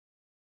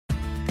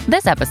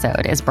This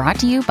episode is brought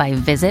to you by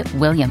Visit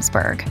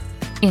Williamsburg.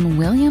 In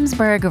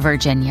Williamsburg,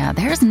 Virginia,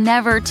 there's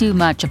never too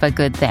much of a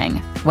good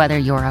thing. Whether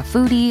you're a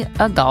foodie,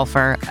 a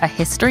golfer, a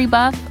history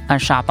buff, a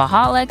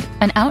shopaholic,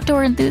 an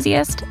outdoor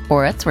enthusiast,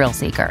 or a thrill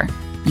seeker,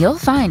 you'll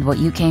find what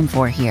you came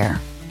for here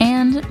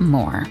and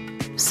more.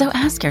 So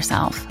ask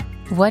yourself,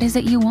 what is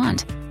it you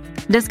want?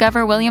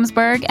 Discover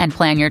Williamsburg and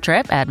plan your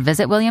trip at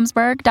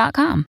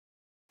visitwilliamsburg.com.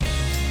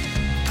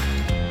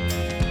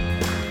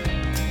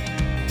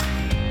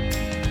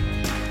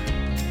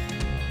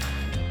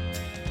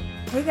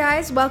 Hey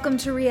guys, welcome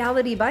to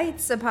Reality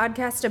Bites, a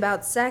podcast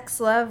about sex,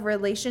 love,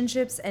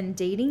 relationships, and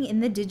dating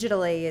in the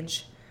digital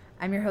age.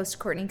 I'm your host,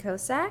 Courtney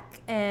Kosak,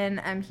 and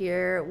I'm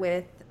here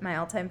with my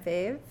all-time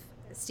fave,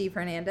 Steve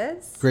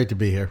Hernandez. Great to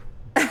be here.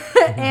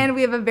 And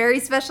we have a very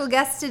special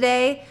guest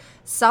today,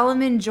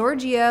 Solomon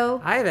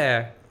Georgio. Hi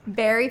there.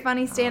 Very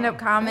funny stand-up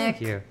comic.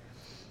 Thank you.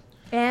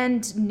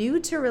 And new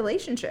to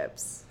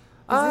relationships.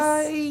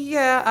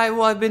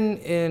 I've been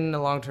in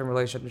a long-term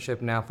relationship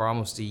now for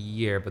almost a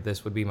year, but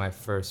this would be my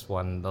first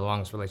one. The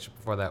longest relationship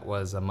before that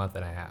was a month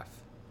and a half.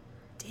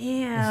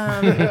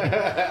 Damn.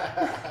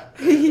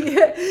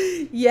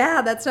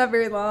 Yeah, that's not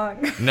very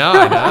long. No,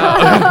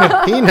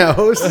 I know. He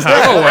knows.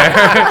 I'm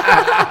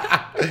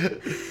aware.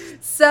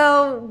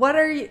 So,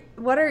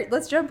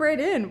 let's jump right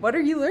in. What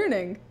are you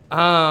learning?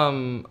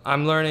 I'm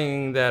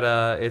learning that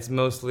it's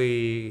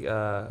mostly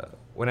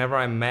whenever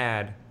I'm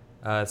mad,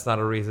 it's not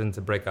a reason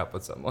to break up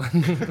with someone.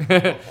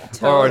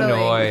 Or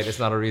annoyed, it's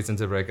not a reason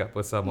to break up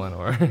with someone.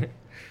 Or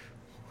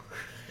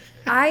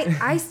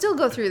I still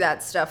go through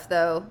that stuff,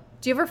 though.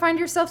 Do you ever find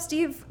yourself,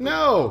 Steve?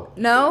 No.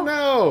 No?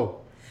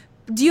 No.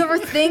 Do you ever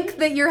think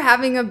that you're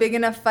having a big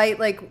enough fight?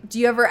 Like, do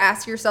you ever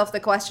ask yourself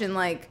the question,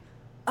 like,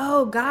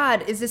 oh,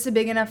 God, is this a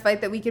big enough fight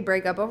that we could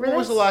break up over this? What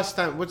was the last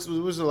time? What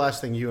was the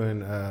last thing you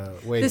and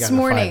Wade This got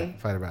morning. in a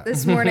fight about?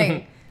 This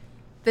morning.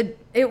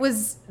 It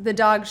was the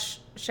dog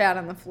shat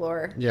on the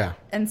floor. Yeah.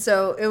 And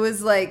so it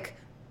was like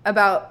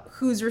about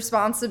whose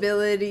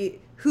responsibility,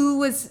 who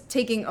was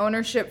taking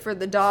ownership for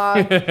the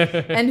dog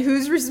and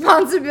whose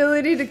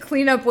responsibility to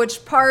clean up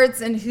which parts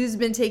and who's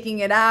been taking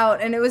it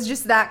out. And it was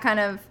just that kind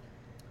of...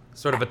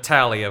 sort of a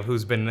tally of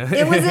who's been...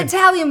 It was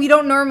Italian. We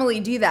don't normally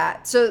do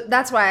that. So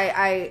that's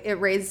why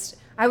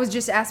I was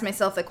just asking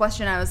myself the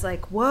question. I was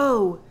like,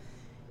 whoa,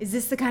 is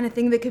this the kind of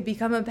thing that could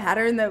become a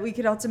pattern that we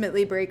could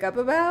ultimately break up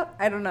about?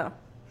 I don't know.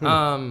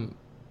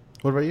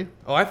 What about you?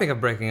 Oh, I think of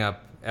breaking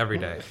up every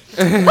day.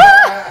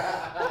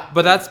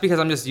 But that's because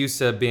I'm just used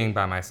to being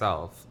by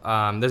myself.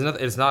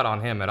 It's not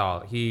on him at all.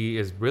 He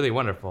is really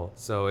wonderful.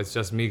 So it's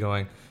just me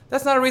going,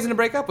 that's not a reason to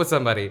break up with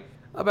somebody.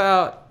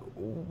 About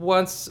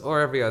once or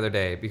every other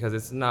day, because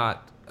it's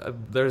not,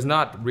 there's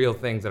not real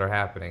things that are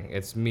happening.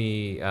 It's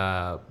me,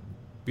 I've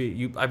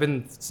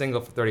been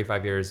single for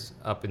 35 years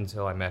up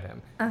until I met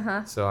him.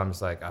 Uh-huh. So I'm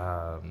just like,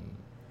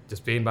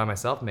 just being by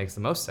myself makes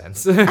the most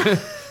sense.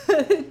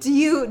 Do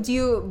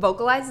you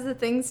vocalize the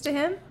things to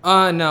him?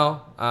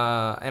 No.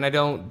 And I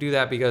don't do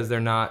that because they're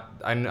not,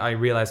 I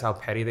realize how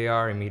petty they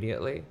are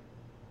immediately.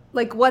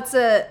 Like what's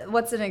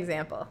an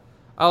example?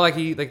 Oh, like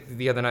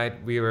the other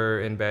night we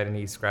were in bed and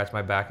he scratched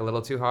my back a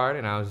little too hard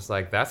and I was just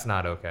like, that's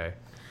not okay.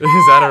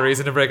 Is that a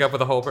reason to break up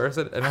with a whole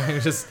person? And I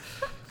just,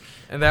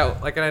 and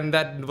that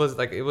was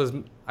like, it was,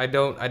 I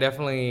don't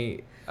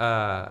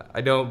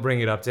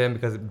bring it up to him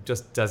because it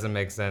just doesn't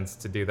make sense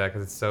to do that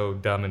because it's so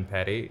dumb and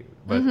petty.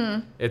 But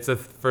it's the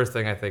first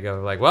thing I think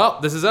of, like, well,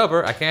 this is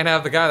over. I can't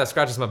have the guy that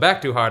scratches my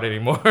back too hard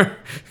anymore.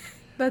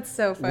 That's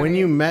so funny. When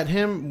you met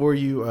him, were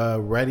you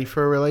ready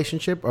for a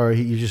relationship, or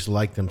you just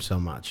liked him so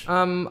much?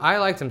 I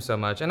liked him so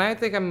much, and I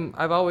think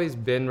I've always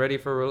been ready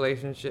for a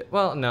relationship.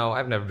 Well, no,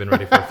 I've never been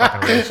ready for a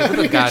fucking relationship.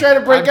 You try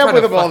to break up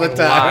with him all the time.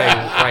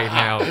 Lie right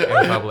now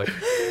in public.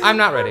 I'm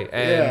not ready,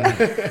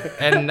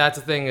 and that's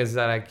the thing is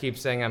that I keep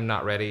saying I'm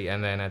not ready,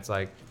 and then it's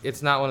like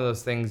it's not one of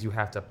those things you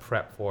have to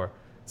prep for.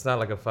 It's not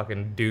like a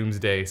fucking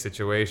doomsday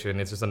situation.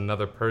 It's just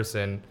another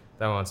person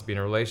that wants to be in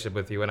a relationship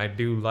with you, and I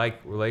do like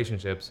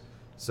relationships.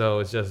 So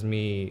it's just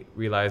me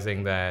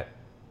realizing that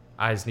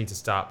I just need to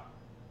stop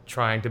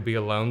trying to be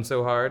alone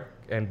so hard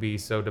and be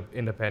so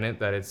independent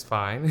that it's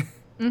fine.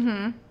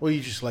 Mm-hmm. Well, you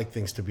just like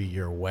things to be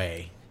your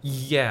way.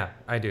 Yeah,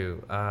 I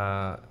do.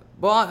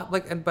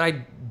 But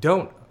I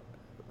don't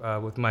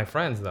with my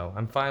friends, though.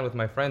 I'm fine with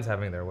my friends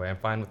having their way. I'm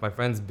fine with my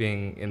friends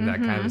being in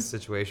that kind of a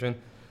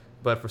situation.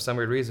 But for some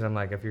weird reason, I'm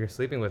like, if you're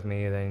sleeping with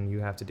me, then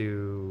you have to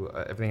do,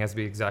 everything has to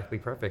be exactly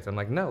perfect. I'm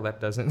like, no, that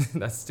doesn't,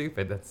 that's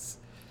stupid. That's...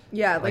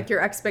 Yeah, like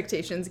your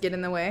expectations get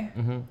in the way.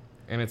 Mm-hmm.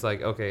 And it's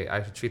like, okay,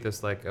 I should treat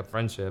this like a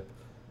friendship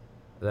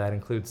that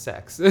includes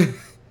sex.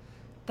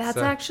 That's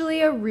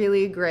actually a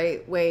really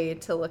great way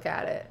to look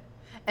at it.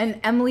 And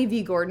Emily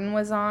V. Gordon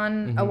was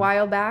on a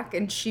while back,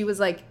 and she was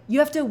like, you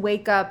have to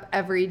wake up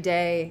every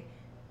day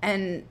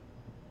and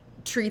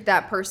treat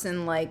that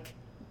person like,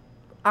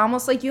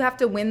 almost like you have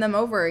to win them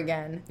over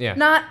again. Yeah.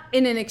 Not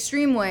in an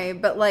extreme way,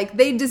 but like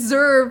they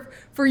deserve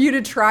for you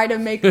to try to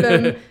make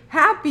them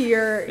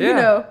happier, you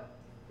know.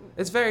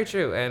 It's very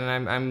true,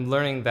 and I'm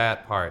learning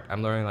that part.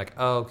 I'm learning like,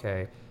 oh,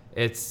 okay,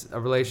 a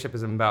relationship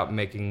isn't about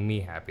making me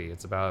happy.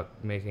 It's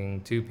about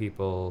making two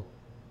people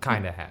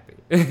kind of happy.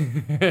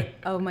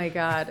 Oh my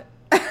God.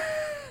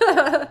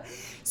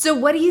 So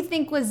what do you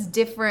think was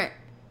different?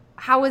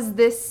 How was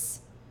this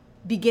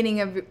beginning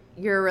of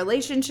your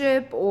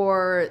relationship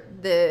or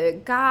the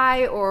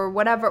guy or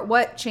whatever?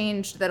 What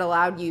changed that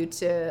allowed you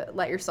to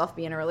let yourself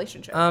be in a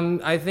relationship?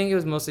 I think it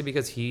was mostly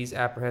because he's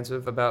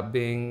apprehensive about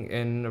being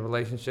in a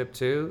relationship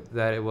too,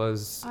 that it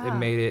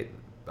made it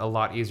a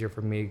lot easier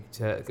for me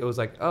it was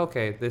like,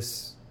 okay,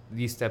 these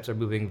steps are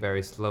moving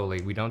very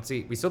slowly. We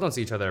still don't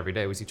see each other every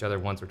day. We see each other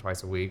once or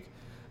twice a week.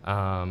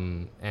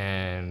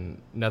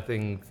 And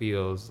nothing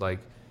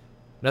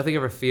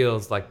ever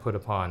feels like put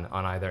upon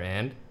on either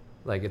end.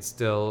 Like, it's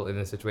still in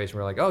a situation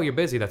where like, oh, you're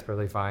busy, that's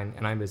perfectly fine,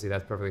 and I'm busy,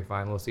 that's perfectly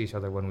fine. We'll see each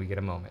other when we get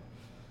a moment.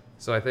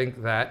 So I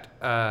think that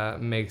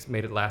made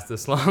it last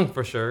this long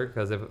for sure,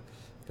 because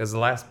the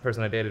last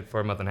person I dated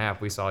for a month and a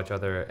half, we saw each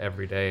other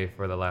every day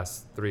for the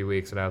last 3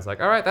 weeks, and I was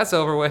like, all right, that's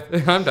over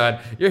with. I'm done.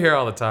 You're here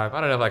all the time.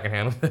 I don't know if I can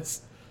handle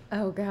this.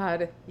 Oh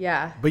God,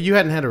 yeah. But you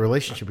hadn't had a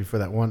relationship before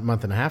that 1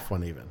 month and a half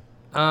one even.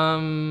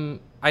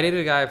 I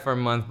dated a guy for a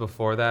month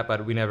before that,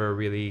 but we never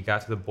really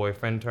got to the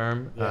boyfriend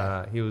term.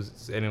 Yeah. We were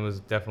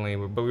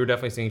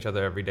definitely seeing each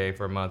other every day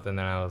for a month, and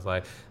then I was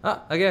like,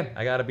 again,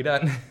 I gotta be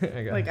done.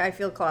 I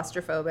feel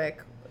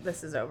claustrophobic.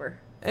 This is over.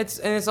 It's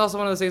also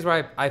one of those things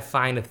where I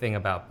find a thing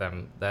about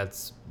them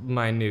that's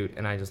minute,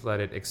 and I just let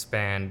it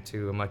expand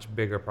to a much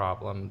bigger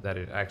problem that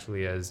it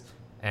actually is.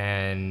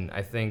 And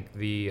I think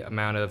the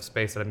amount of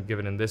space that I'm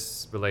given in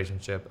this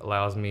relationship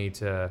allows me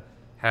to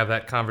have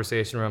that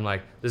conversation where I'm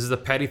like, this is a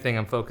petty thing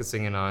I'm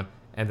focusing in on,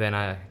 and then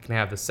I can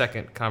have the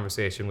second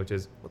conversation, which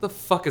is, what the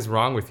fuck is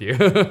wrong with you?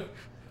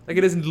 Like,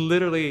 this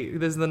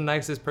is the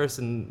nicest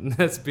person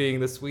that's being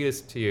the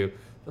sweetest to you.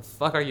 The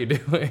fuck are you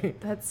doing?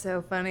 That's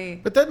so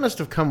funny. But that must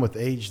have come with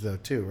age, though,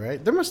 too,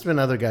 right? There must have been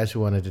other guys who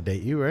wanted to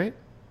date you, right?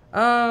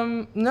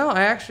 No,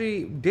 I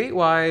actually,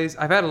 date-wise,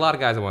 I've had a lot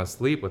of guys that want to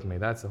sleep with me.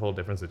 That's a whole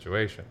different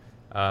situation.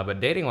 But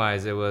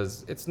dating-wise, it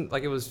was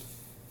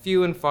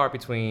few and far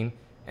between.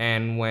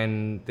 And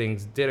when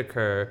things did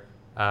occur,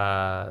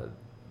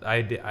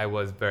 I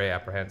was very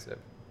apprehensive.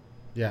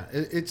 Yeah,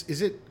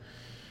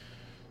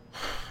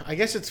 I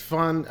guess it's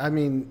fun. I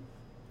mean,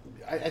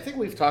 I think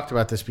we've talked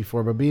about this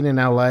before, but being in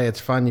LA, it's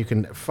fun. You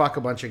can fuck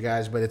a bunch of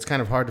guys, but it's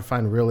kind of hard to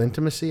find real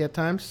intimacy at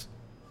times.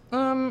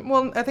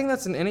 Well, I think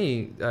that's in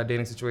any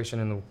dating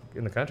situation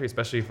in the country,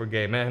 especially for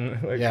gay men.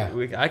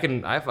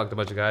 I fucked a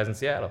bunch of guys in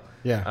Seattle.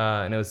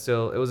 Yeah. And it was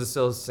still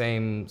the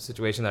same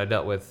situation that I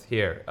dealt with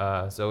here.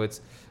 So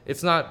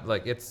it's not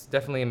like, it's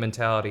definitely a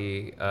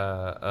mentality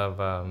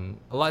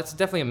it's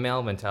definitely a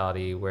male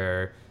mentality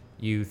where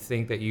you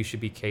think that you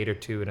should be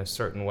catered to in a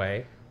certain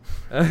way.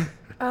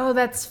 Oh,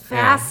 that's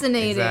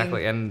fascinating. Yeah,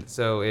 exactly. And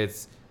so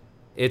it's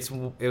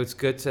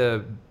good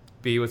to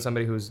be with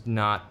somebody who's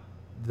not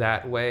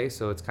that way.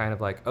 So it's kind of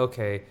like,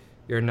 okay,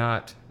 you're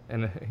not,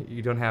 and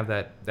you don't have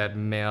that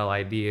male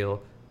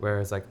ideal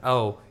where it's like,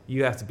 oh,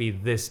 you have to be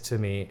this to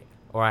me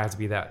or I have to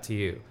be that to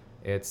you.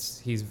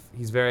 He's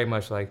very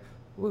much like,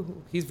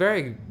 he's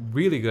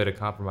really good at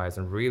compromise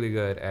and really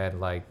good at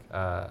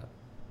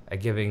at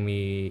giving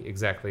me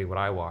exactly what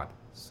I want.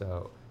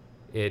 So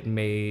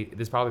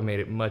this probably made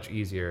it much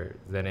easier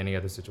than any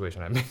other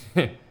situation I'm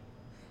in.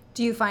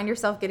 Do you find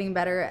yourself getting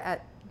better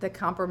at the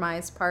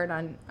compromise part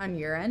on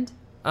your end?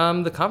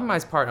 The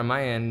compromise part on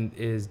my end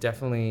is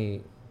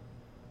definitely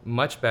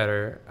much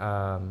better,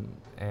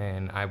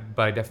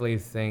 but I definally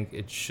think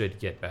it should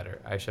get better.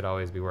 I should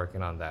always be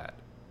working on that.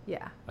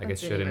 Yeah, like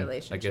that's it shouldn't.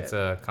 Relationship. Like it's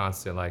a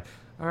constant. Like,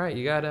 all right,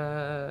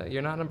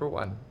 you're not number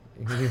one.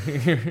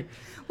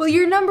 Well,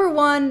 you're number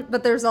one,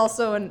 but there's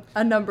also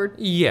a number.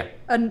 Yeah.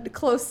 A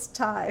close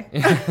tie.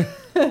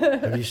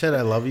 Have you said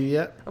I love you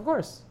yet? Of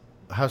course.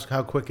 How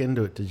quick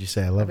into it did you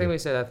say I love you? I think we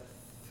said that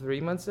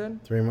 3 months in.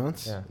 3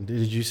 months? Yeah.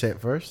 Did you say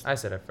it first? I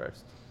said it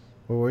first.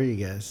 Where were you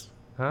guys?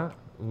 Huh?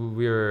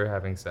 We were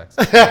having sex.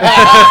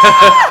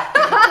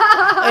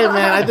 Hey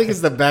man, I think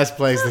it's the best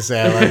place to say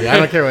I love you. I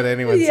don't care what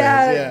anyone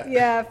says.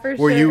 Yeah, for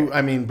sure. Were you?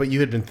 I mean, but you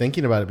had been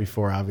thinking about it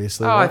before,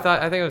 obviously. Oh, right?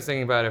 I think I was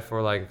thinking about it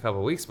for like a couple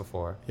of weeks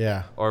before.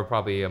 Yeah. Or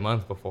probably a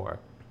month before,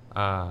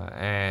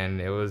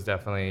 and it was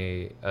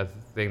definitely a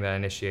thing that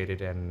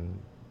initiated. And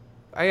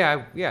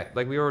like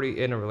we were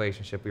already in a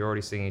relationship. We were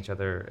already seeing each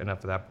other enough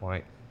at that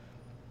point.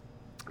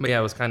 But yeah,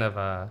 it was kind of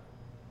I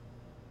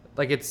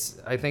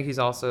think he's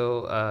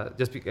also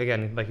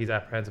again, like he's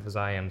apprehensive as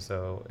I am.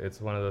 So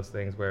it's one of those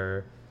things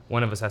where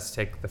one of us has to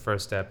take the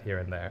first step here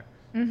and there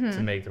to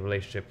make the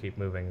relationship keep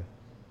moving.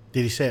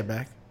 Did he say it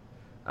back?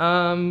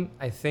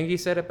 I think he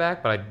said it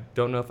back, but I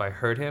don't know if I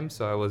heard him,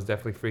 so I was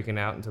definitely freaking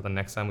out until the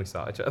next time we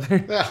saw each other.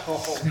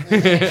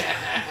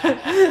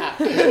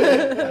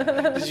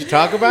 Did you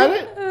talk about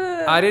it?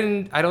 I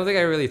don't think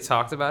I really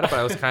talked about it, but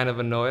I was kind of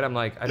annoyed. I'm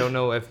like, I don't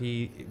know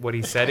what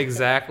he said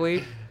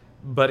exactly,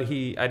 but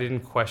I didn't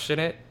question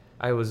it.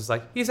 I was just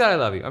like, he said I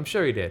love you. I'm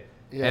sure he did.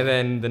 Yeah. And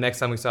then the next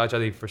time we saw each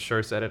other, he for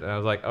sure said it, and I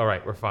was like, all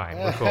right, we're fine,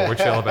 we're cool, we're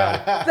chill about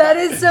it. That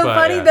is so But,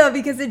 funny yeah. though,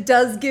 because it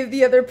does give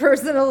the other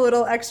person a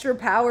little extra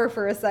power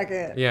for a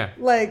second. Yeah.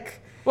 Like.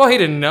 Well, he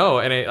didn't know,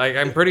 and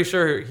I'm pretty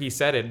sure he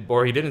said it,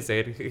 or he didn't say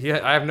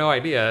it. I have no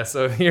idea.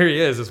 So here he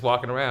is, just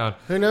walking around.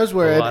 Who knows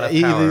where A lot of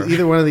power.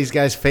 either one of these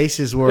guys'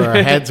 faces were or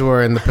heads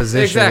were in the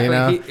position, Exactly. you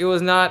know? It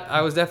was not.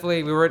 I was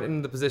definitely. We weren't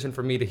in the position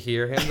for me to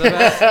hear him the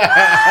best. See,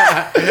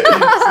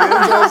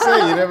 that's what I'm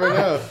saying. You never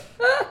know.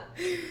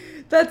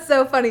 That's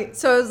so funny.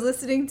 So I was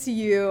listening to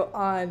you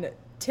on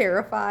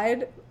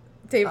Terrified,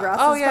 Dave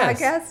Ross's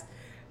podcast.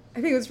 I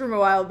think it was from a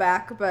while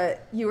back,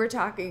 but you were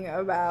talking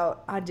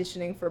about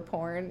auditioning for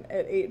porn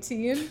at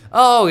 18.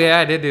 Oh yeah,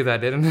 I did do that,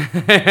 didn't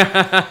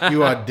I? You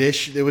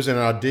auditioned. It was an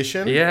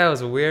audition. Yeah, it was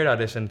a weird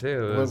audition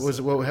too.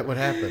 What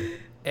happened?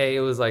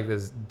 It was like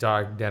this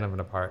dark den of an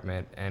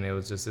apartment, and it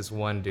was just this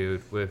one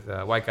dude with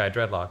white guy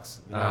dreadlocks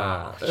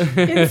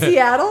In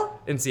Seattle?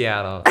 in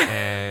Seattle,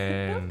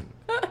 and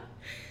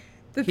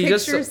The he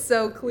picture's just-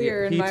 so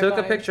clear in he my took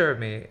mind. a picture of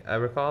me. I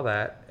recall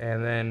that,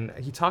 and then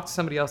he talked to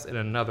somebody else in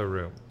another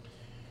room.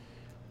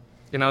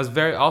 And I was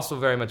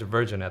very much a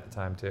virgin at the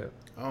time too.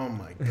 Oh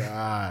my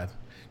God.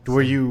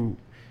 Were you?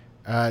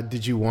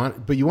 Did you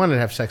want? But you wanted to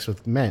have sex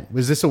with men.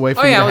 Was this a way for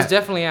Oh you? yeah, to I was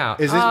definitely out.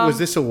 Was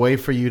this a way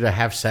for you to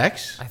have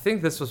sex? I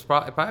think this was it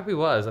probably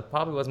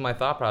was my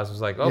thought process.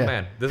 Was like, oh Yeah.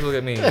 man, this will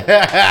get me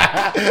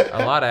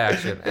a lot of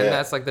action, and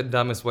that's like the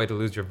dumbest way to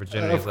lose your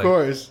virginity. Of It's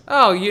course. Like,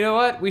 oh, you know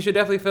what? We should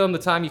definitely film the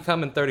time you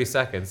come in 30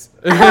 seconds.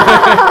 We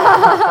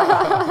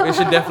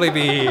should definitely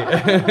be.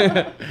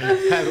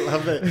 I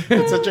love it.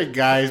 It's such a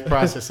guy's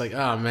process. Like,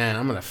 oh man,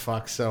 I'm gonna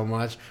fuck so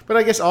much. But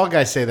I guess all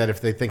guys say that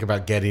if they think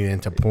about getting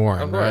into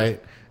porn, Of course.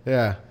 right?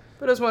 Yeah.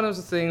 But it was one of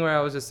those things where I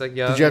was just like,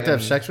 young. Did you have to have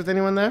and- sex with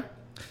anyone there?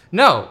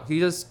 No, he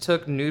just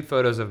took nude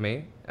photos of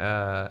me,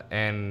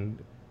 and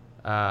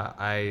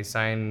I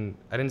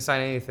didn't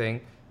sign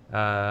anything.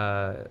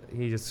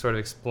 He just sort of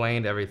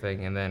explained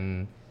everything, and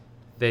then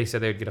they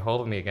said they would get a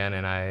hold of me again,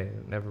 and I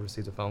never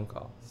received a phone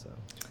call. So.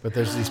 But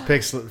there's these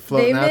pics They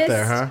floating out missed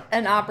there, huh?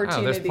 an Oh,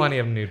 opportunity. there's plenty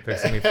of nude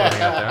pics of me floating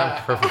out there.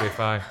 I'm perfectly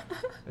fine.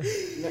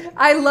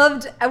 I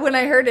loved when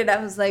I heard it. I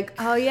was like,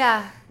 "Oh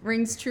yeah,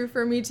 rings true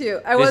for me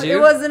too." Did you?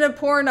 It wasn't a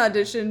porn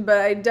audition, but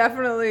I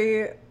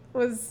definitely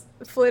was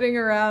flitting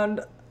around,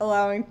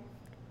 allowing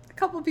a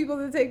couple people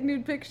to take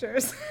nude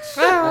pictures.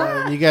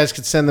 You guys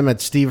could send them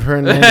at Steve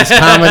Hernandez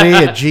Comedy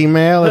at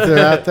Gmail if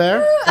they're out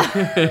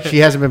there. She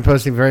hasn't been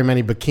posting very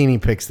many bikini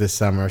pics this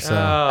summer, so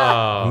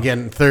Oh. I'm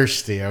getting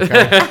thirsty,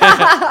 okay?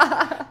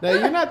 Now,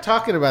 you're not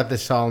talking about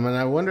this, Solomon.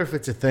 I wonder if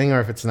it's a thing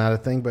or if it's not a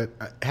thing, but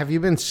have you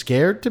been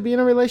scared to be in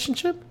a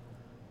relationship?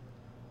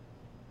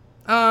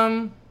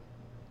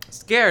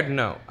 Scared?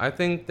 No. I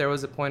think there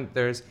was a point.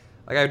 I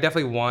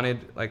definitely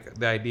wanted like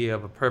the idea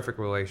of a perfect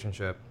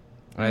relationship,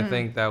 and I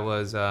think that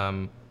was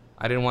I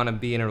didn't want to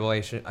be in a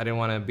relationship. I didn't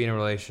want to be in a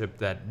relationship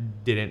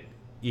that didn't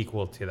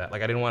equal to that.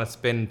 Like I didn't want to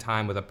spend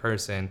time with a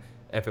person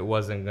if it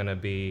wasn't gonna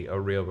be a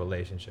real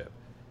relationship.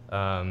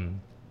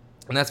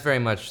 And that's very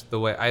much the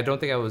way. I don't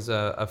think I was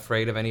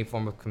afraid of any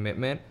form of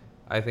commitment.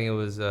 I think it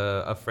was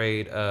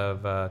afraid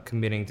of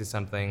committing to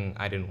something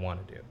I didn't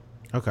want to do.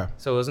 Okay.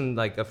 So it wasn't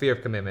like a fear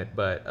of commitment,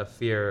 but a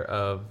fear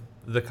of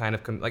the kind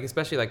of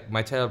especially like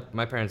my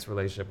parents'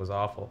 relationship was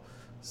awful.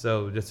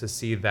 So just to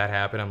see that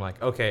happen, I'm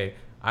like, okay,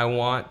 I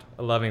want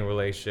a loving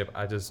relationship.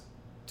 I just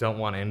don't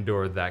want to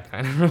endure that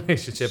kind of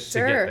relationship to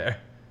get there.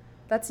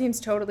 That seems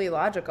totally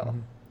logical.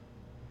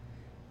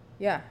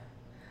 Yeah.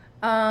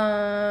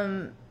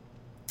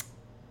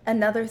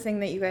 Another thing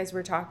that you guys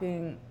were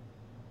talking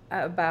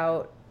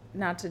about,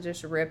 not to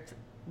just rip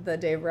the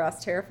Dave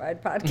Ross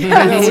Terrified podcast.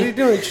 What are you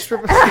doing? Just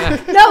rip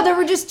No, there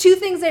were just two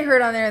things I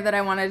heard on there that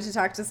I wanted to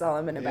talk to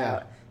Solomon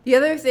about. Yeah. The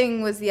other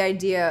thing was the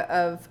idea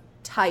of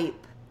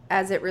type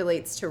as it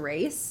relates to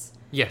race,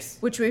 Yes.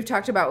 which we've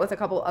talked about with a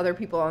couple other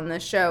people on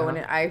this show, and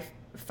I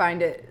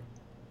find it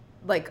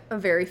like a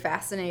very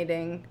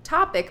fascinating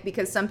topic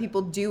because a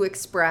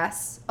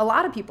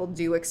lot of people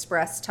do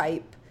express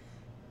type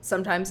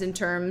sometimes in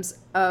terms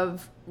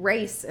of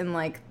race, and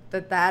like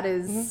that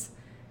is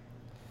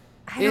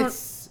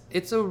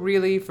It's a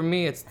really, for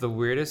me, it's the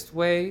weirdest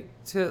way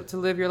to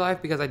live your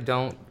life because I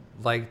don't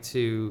like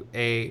to,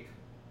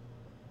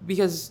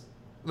 because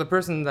the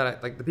person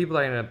that the people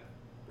that I end up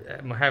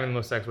having the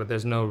most sex with,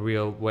 there's no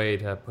real way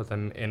to put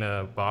them in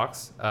a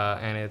box.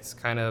 And it's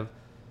kind of,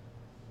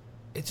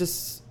 it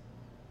just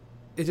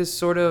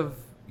sort of,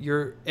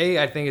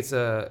 I think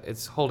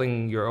it's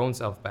holding your own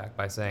self back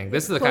by saying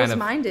this is the kind of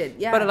close-minded,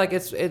 yeah. But like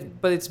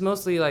it's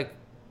mostly like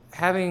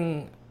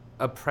having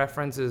a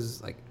preference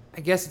is like, I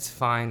guess it's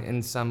fine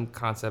in some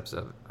concepts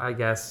of, I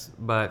guess,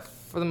 but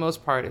for the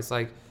most part, it's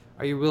like,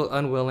 are you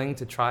unwilling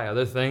to try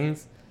other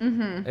things?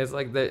 Mm-hmm. It's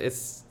like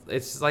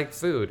it's like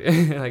food.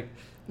 Like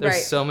there's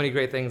Right. so many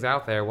great things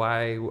out there.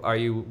 Why are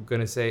you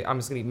gonna say I'm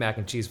just gonna eat mac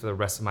and cheese for the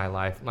rest of my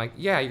life? I'm like,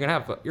 yeah, you're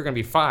gonna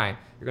be fine.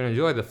 You're gonna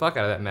enjoy the fuck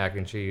out of that mac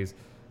and cheese,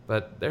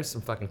 but there's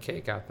some fucking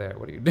cake out there.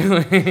 What are you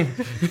doing?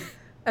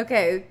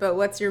 Okay, but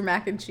what's your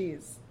mac and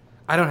cheese?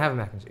 I don't have a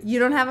mac and cheese. You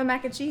don't have a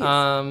mac and cheese?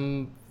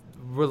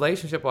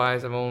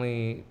 Relationship-wise, I've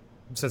only,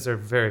 since there are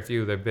very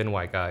few, they've been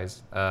white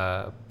guys.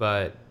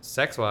 But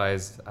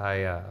sex-wise,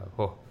 I've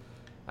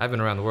been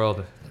around the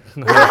world. I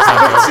mean,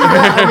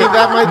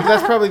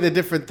 that's probably the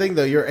different thing,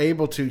 though. You're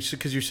able to,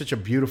 because you're such a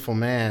beautiful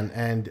man,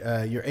 and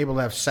you're able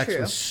to have sex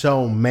with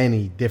so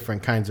many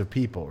different kinds of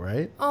people,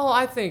 right? Oh,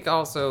 I think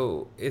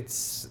also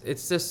it's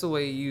just the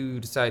way you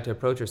decide to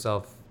approach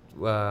yourself.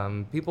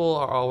 People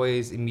are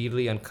always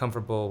immediately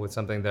uncomfortable with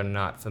something they're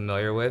not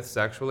familiar with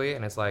sexually,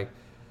 and it's like,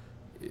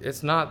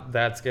 it's not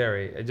that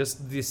scary. It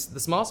just the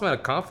smallest amount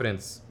of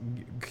confidence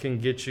can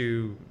get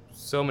you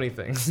so many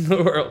things in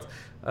the world,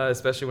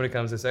 especially when it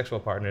comes to sexual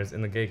partners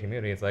in the gay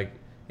community. It's like,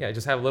 yeah,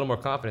 just have a little more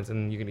confidence,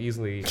 and you can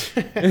easily.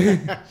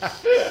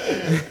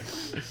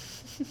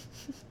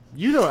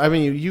 You don't. I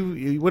mean,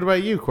 you. What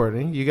about you,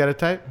 Courtney? You got a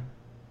type?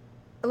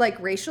 Like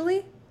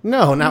racially?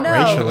 No, not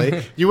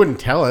racially. You wouldn't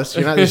tell us.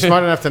 You're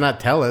smart enough to not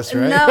tell us,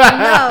 right? No.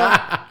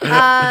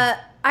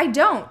 I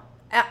don't.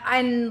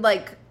 I'm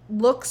like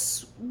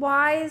looks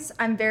wise.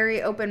 I'm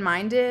very open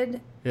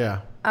minded. Yeah.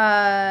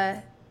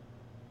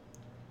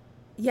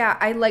 Yeah.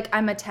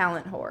 I'm a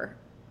talent whore.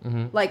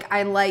 Mm-hmm. Like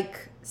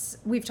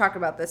we've talked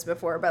about this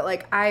before, but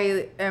like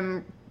I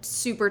am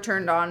super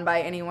turned on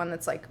by anyone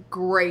that's like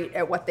great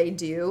at what they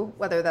do,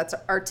 whether that's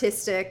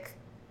artistic.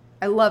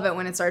 I love it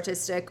when it's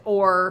artistic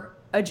or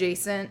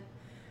adjacent.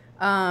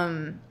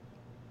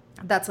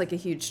 That's like a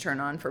huge turn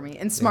on for me.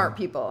 And smart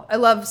people. I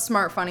love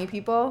smart, funny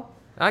people.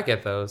 I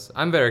get those.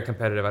 I'm very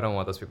competitive. I don't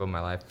want those people in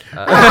my life.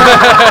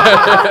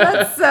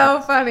 That's so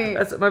funny.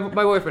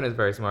 My boyfriend is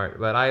very smart,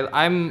 but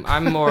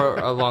I'm more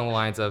along the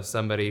lines of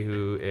somebody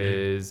who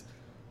is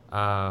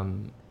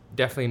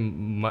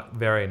definitely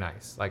very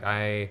nice. Like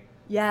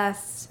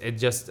Yes. It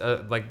just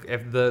like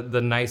if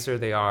the nicer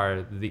they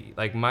are,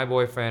 like my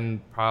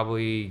boyfriend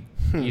probably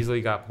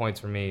easily got points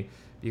for me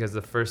because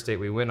the first date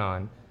we went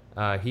on,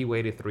 he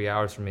waited 3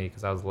 hours for me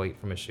because I was late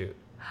from a shoot,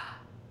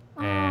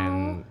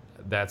 and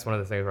that's one of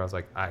the things where I was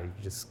like, I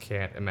just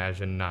can't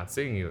imagine not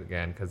seeing you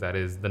again because that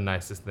is the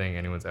nicest thing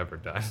anyone's ever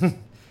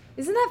done.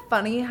 Isn't that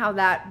funny how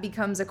that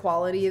becomes a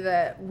quality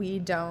that we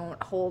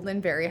don't hold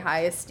in very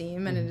high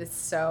esteem, and it is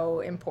so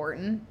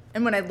important?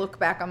 And when I look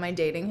back on my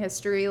dating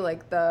history,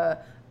 like the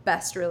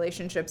best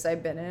relationships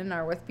I've been in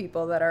are with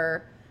people that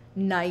are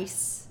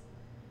nice.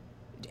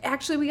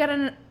 Actually,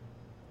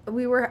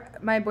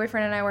 my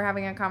boyfriend and I were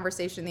having a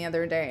conversation the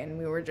other day, and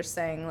we were just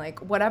saying, like,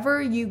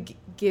 whatever you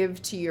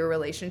give to your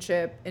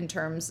relationship in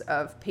terms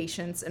of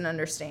patience and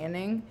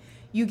understanding,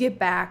 you get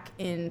back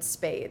in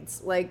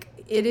spades. Like,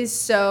 it is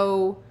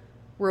so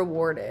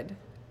rewarded.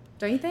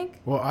 Don't you think?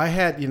 Well, I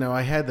had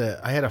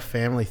a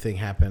family thing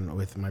happen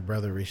with my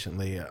brother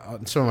recently.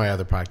 On some of my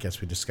other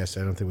podcasts we discussed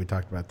it. I don't think we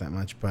talked about that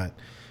much, but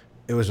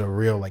it was a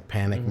real like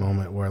panic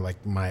moment where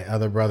like my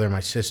other brother, my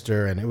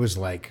sister, and it was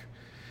like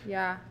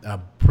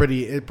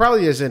it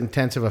probably is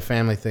intense of a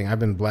family thing. I've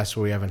been blessed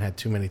where we haven't had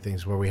too many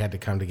things where we had to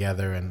come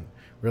together and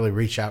really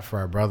reach out for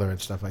our brother and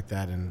stuff like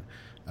that. And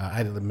I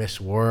had to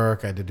miss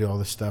work. I had to do all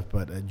this stuff.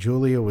 But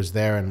Julia was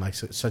there in like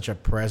such a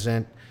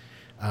present,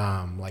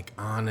 like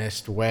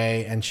honest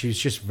way. And she's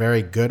just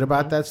very good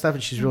about that stuff.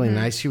 And she's really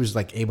nice. She was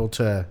like able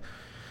to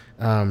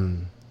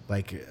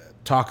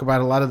talk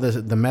about a lot of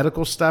the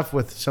medical stuff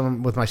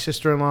with my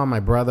sister-in-law, my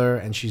brother.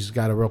 And she's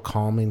got a real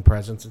calming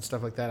presence and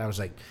stuff like that. I was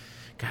like,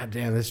 God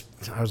damn this!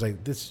 I was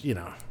like, this, you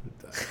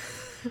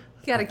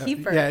gotta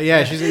keep her.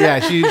 Yeah.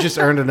 She just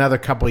earned another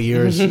couple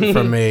years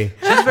from me.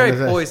 She's very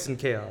poised in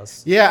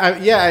chaos. Yeah.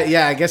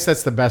 I guess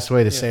that's the best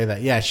way to say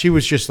that. Yeah, she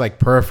was just like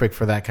perfect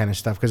for that kind of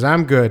stuff because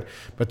I'm good,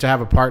 but to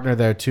have a partner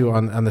there too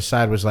on the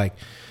side was like,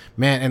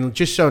 man, and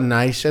just so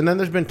nice. And then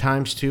there's been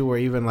times too where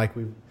even like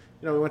we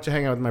went to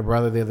hang out with my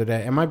brother the other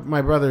day, and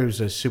my brother who's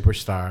a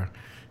superstar.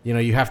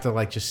 You have to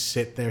like just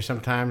sit there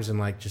sometimes and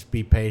like just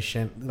be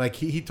patient. Like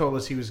he told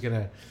us he was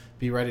gonna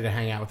be ready to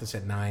hang out with us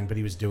at 9, but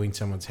he was doing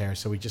someone's hair.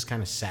 So we just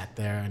kind of sat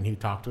there and he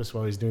talked to us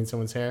while he was doing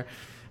someone's hair.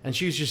 And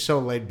she was just so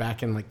laid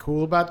back and like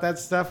cool about that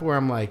stuff where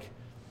I'm like,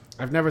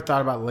 I've never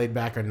thought about laid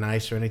back or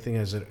nice or anything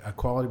as a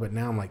quality, but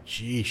now I'm like,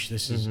 geesh,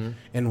 this is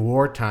in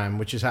wartime,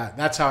 which is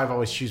that's how I've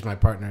always choose my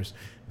partners.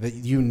 That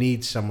you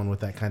need someone with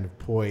that kind of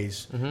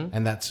poise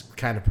and that's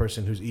kind of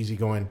person who's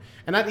easygoing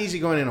and not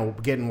easygoing in a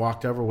getting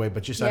walked over way,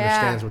 but just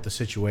understands what the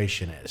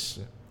situation is.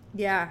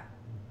 Yeah.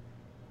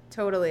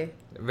 Totally.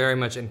 Very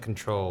much in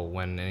control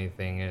when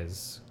anything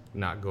is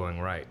not going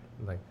right.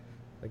 Like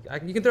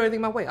you can throw anything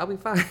my way, I'll be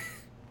fine.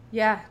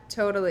 Yeah,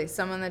 totally.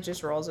 Someone that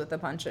just rolls with the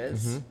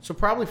punches. So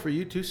probably for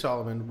you too,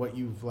 Solomon, what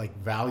you've like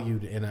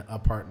valued in a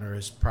partner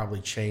has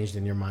probably changed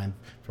in your mind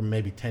from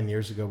maybe 10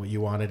 years ago, what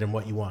you wanted and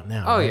what you want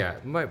now. Oh right? yeah,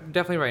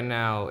 definitely right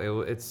now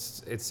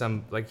it's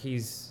some like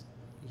he's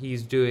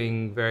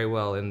doing very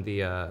well in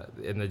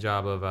the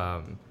job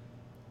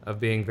of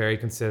being very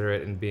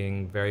considerate and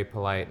being very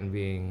polite and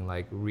being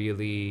like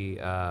really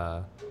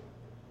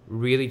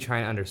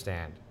trying to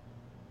understand,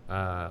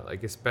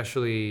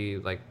 especially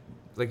like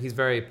he's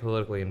very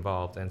politically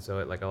involved, and so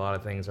like a lot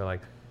of things are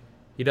like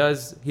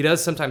He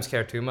does sometimes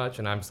care too much,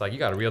 and I'm just like, you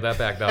gotta reel that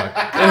back, dog.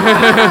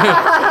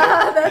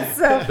 That's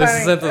so funny.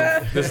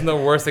 This isn't the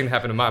worst thing to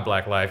happen in my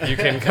black life. You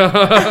can come.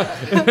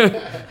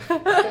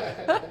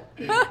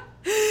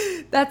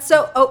 That's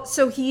so. Oh,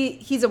 so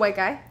he's a white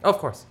guy. Of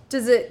course.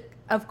 Does it?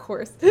 Of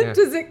course. Yeah.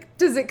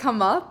 Does it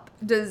come up?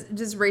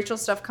 Does Rachel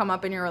stuff come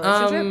up in your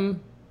relationship?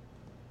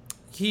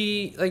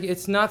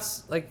 It's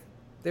not like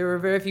there were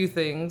very few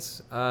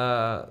things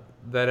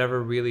that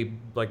ever really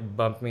like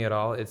bumped me at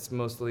all. It's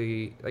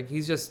mostly like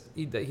he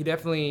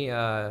definitely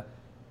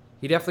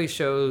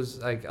shows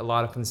like a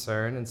lot of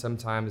concern, and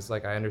sometimes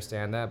like I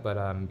understand that,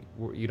 but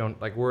you don't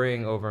like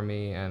worrying over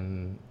me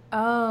and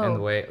the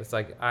way it's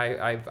like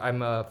I'm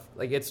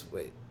like it's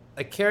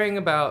like caring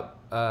about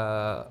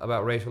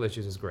racial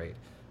issues is great,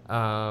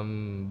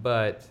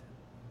 but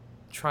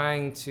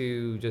trying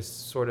to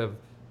just sort of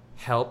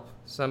help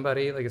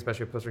somebody, like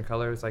especially with person of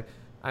color, it's like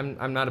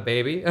I'm not a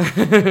baby.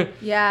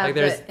 Yeah, like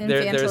there's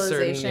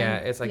certain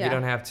it's like you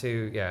don't have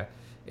to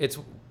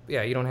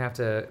you don't have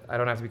to. I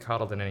don't have to be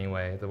coddled in any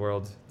way. The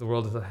world is the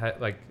world is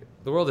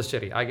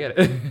shitty. I get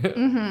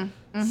it.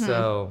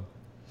 So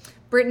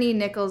Brittany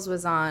Nichols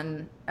was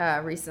on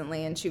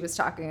recently, and she was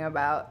talking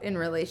about in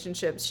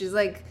relationships. She's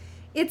like,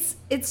 it's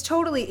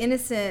totally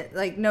innocent.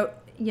 Like no,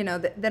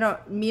 they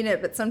don't mean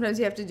it, but sometimes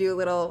you have to do a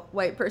little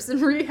white person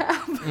rehab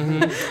on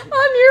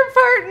your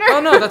partner. Oh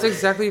no, that's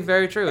exactly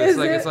very true.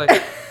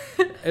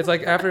 It's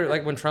like after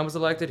like when Trump was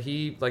elected,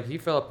 he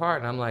fell apart,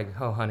 and I'm like,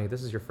 oh honey,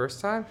 this is your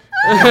first time.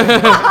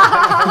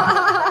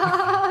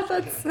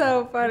 That's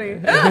so funny.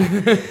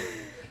 Like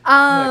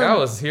I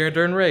was here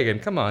during Reagan.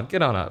 Come on,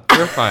 get on up.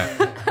 You're fine.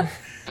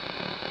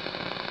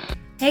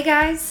 Hey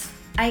guys,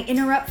 I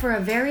interrupt for a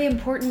very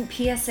important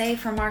PSA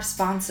from our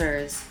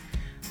sponsors.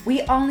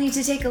 We all need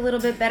to take a little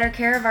bit better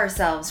care of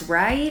ourselves,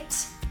 right?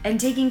 And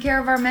taking care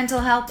of our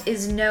mental health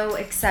is no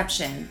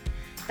exception.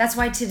 That's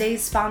why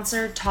today's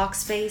sponsor,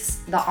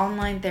 Talkspace, the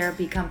online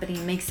therapy company,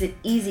 makes it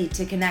easy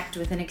to connect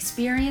with an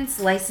experienced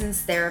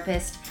licensed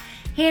therapist,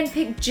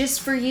 handpicked just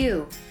for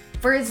you,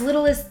 for as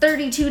little as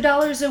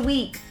 $32 a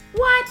week.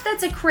 What?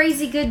 That's a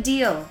crazy good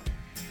deal.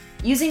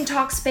 Using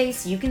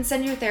Talkspace, you can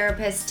send your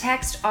therapist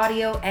text,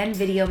 audio, and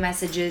video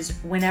messages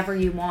whenever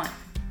you want,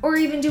 or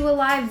even do a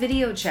live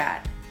video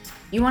chat.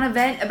 You want to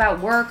vent about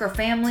work or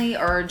family,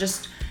 or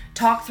just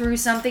talk through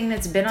something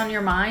that's been on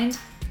your mind?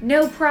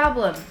 No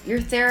problem.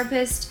 Your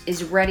therapist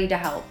is ready to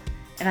help,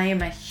 and I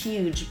am a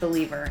huge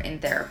believer in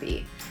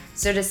therapy.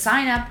 So to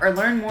sign up or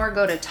learn more,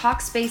 go to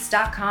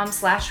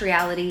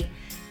Talkspace.com/reality.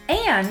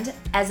 And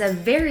as a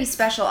very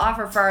special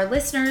offer for our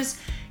listeners,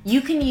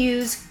 you can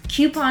use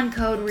coupon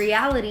code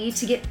REALITY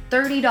to get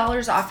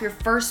 $30 off your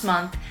first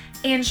month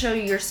and show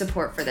your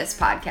support for this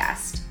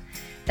podcast.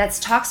 That's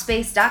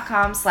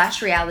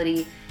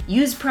Talkspace.com/reality.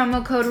 Use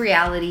promo code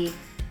REALITY.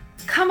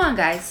 Come on,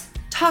 guys.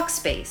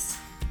 Talkspace.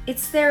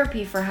 It's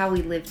therapy for how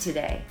we live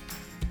today.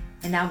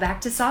 And now back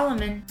to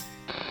Solomon.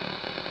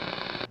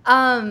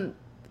 Can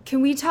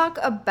we talk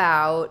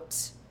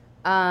about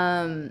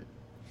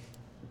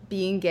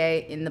being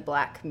gay in the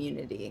Black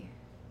community?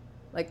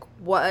 Like,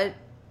 what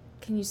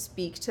can you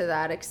speak to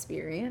that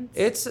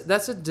experience?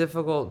 That's a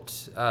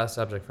difficult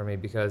subject for me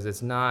because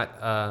it's not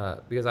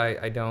because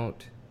I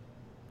don't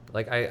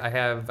like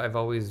I've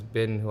always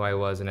been who I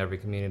was in every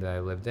community that I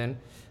lived in,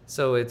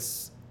 so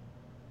it's.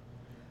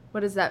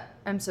 What is that?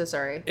 I'm so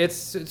sorry.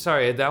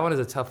 Sorry, that one is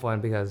a tough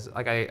one because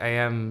like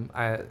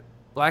I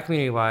Black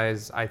community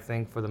wise, I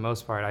think for the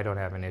most part I don't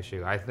have an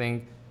issue. I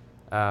think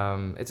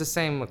it's the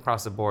same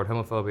across the board.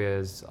 Homophobia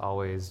is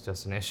always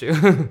just an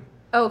issue.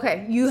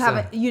 Okay, you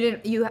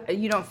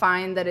don't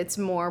find that it's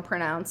more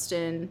pronounced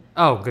in.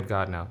 Oh, good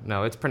God,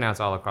 no, it's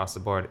pronounced all across the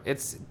board.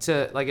 It's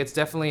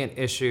definitely an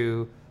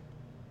issue.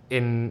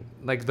 In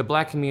like the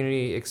Black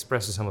community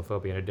expresses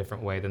homophobia in a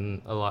different way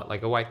than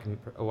a white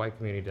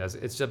community does.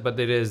 It's just, but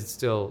it is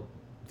still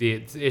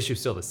the issue is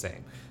still the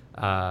same,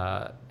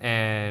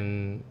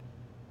 and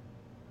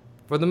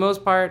for the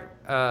most part,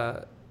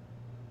 the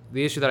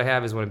issue that I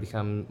have is when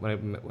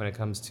it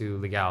comes to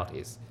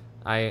legalities.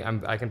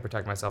 I can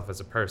protect myself as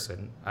a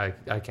person. I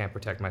can't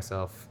protect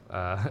myself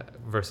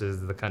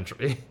versus the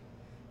country.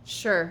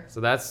 Sure.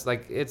 So that's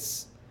like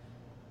it's.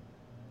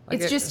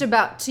 It's just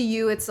about, to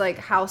you, it's like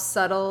how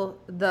subtle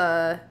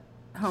the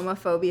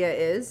homophobia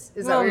is?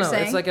 Is that what you're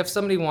saying? It's like if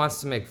somebody wants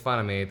to make fun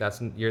of me, it's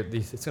going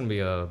to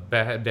be a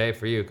bad day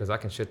for you because I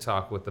can shit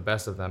talk with the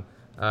best of them.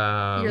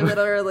 You're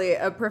literally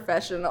a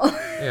professional.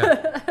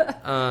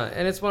 Yeah.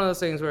 And it's one of those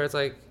things where it's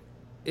like,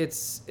 it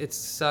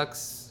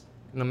sucks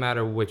no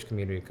matter which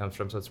community it comes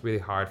from. So it's really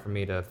hard for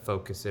me to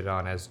focus it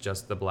on as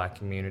just the Black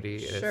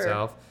community in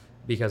itself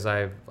because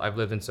I've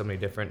lived in so many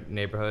different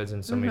neighborhoods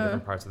and so many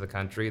different parts of the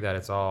country that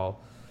it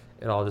all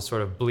just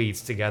sort of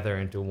bleeds together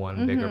into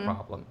one bigger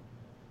problem.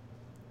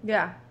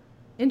 Yeah.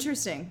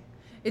 Interesting.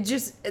 It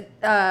just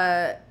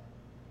has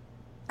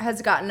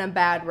gotten a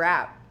bad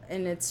rap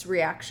in its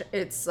reaction.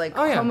 It's like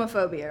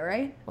homophobia,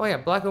 right? Oh yeah,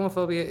 Black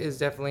homophobia is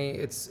definitely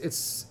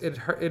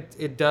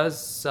it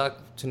does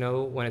suck to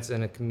know when it's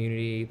in a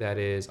community that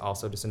is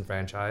also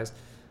disenfranchised.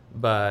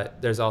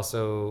 But I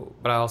also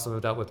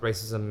have dealt with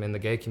racism in the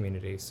gay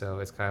community, so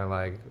it's kind of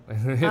like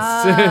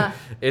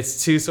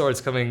it's two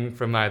swords coming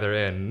from either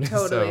end.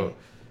 Totally. So,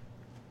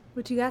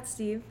 what you got,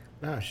 Steve?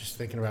 No, I was just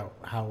thinking about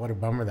what a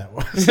bummer that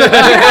was.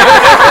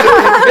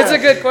 it's a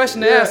good question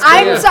to ask.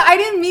 I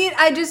didn't mean.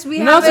 It's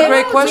a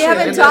great question. We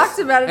haven't talked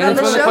about it on the show. And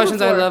it's one of the questions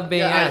before. I love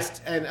being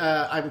asked.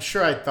 I'm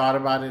sure I thought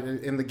about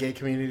it in the gay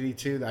community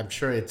too. I'm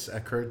sure it's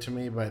occurred to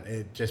me, but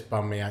it just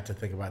bummed me out to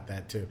think about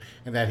that too.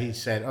 And that he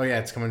said, "Oh yeah,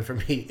 it's coming from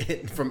me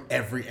from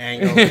every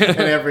angle and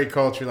every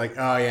culture." Like,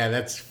 oh yeah,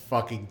 that's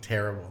fucking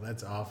terrible.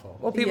 That's awful.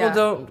 Well, people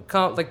don't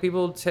count like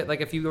people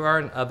like if you are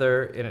in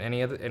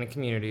a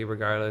community,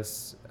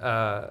 regardless.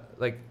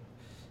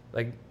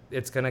 Like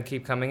it's gonna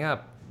keep coming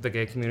up. The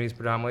gay community is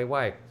predominantly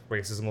white.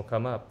 Racism will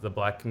come up. The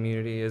black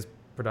community is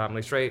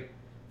predominantly straight.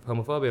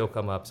 Homophobia will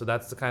come up. So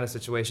that's the kind of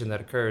situation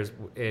that occurs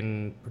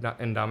in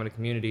dominant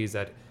communities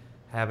that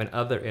have an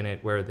other in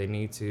it, where they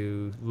need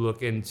to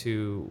look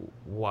into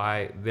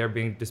why they're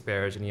being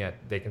disparaged, and yet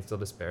they can still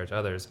disparage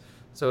others.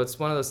 So it's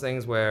one of those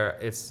things where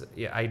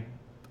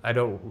I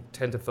don't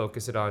tend to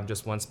focus it on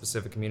just one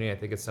specific community. I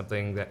think it's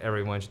something that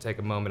everyone should take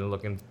a moment and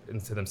look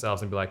into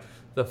themselves and be like,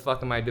 the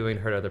fuck am I doing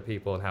to hurt other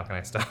people, and how can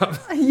I stop?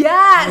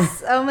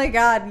 Yes! Oh my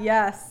God,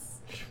 yes.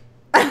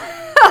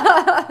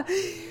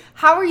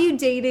 How are you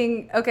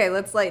dating? Okay,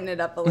 let's lighten it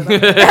up a little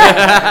bit.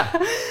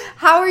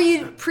 How are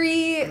you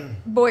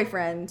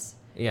pre-boyfriend?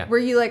 Yeah. Were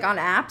you like on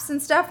apps and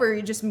stuff? Or were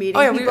you just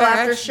meeting people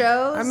after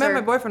shows? I met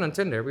my boyfriend on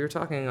Tinder. We were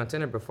talking on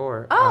Tinder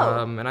before.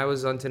 Oh. And I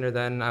was on Tinder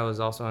then. I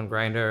was also on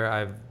Grindr.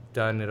 I've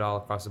done it all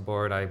across the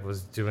board. I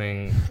was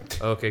doing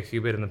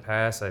OkCupid in the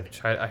past. I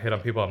hit on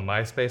people on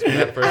MySpace when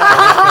that first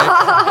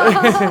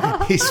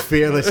started. He's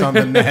fearless on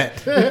the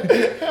net.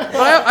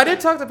 Well, I did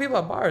talk to people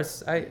at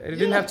bars. I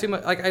didn't have too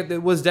much.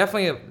 It was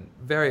definitely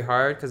very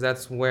hard because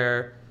that's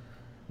where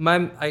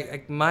my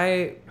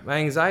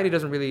anxiety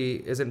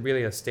isn't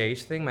really a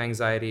stage thing. My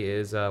anxiety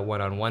is a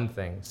one-on-one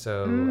thing.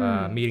 So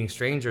meeting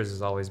strangers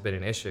has always been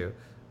an issue.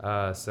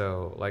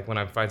 So like when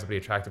I find somebody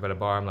attractive at a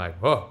bar, I'm like,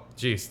 whoa,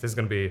 geez, this is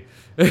gonna be,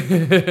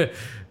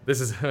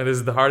 this is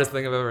the hardest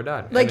thing I've ever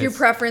done. Like your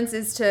preference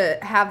is to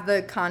have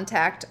the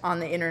contact on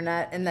the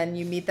internet and then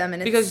you meet them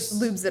and it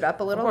lubes it up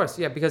a little. Of course,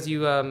 yeah, because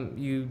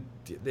the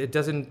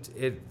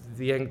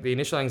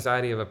initial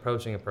anxiety of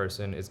approaching a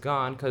person is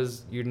gone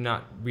because you're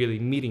not really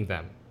meeting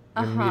them.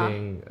 You're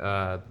meeting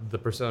the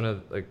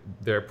persona, like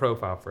their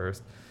profile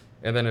first,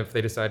 and then if they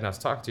decide not to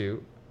talk to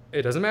you,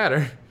 it doesn't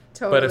matter.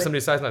 Totally. But if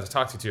somebody decides not to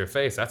talk to your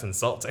face, that's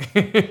insulting.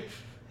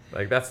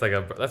 Like that's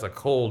a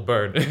cold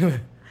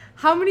burn.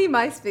 How many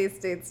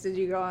MySpace dates did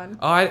you go on?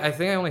 Oh, I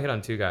think I only hit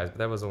on 2 guys, but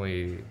that was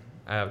only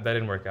that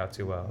didn't work out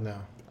too well. No.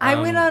 I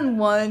went on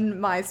one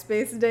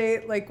MySpace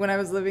date like when I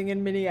was living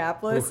in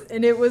Minneapolis,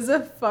 and it was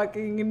a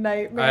fucking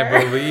nightmare.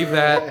 I believe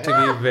that to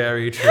be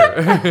very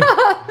true.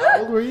 How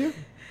old were you?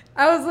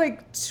 I was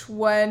like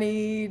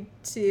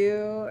 22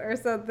 or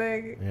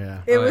something.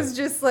 Yeah. It was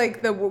just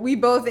like we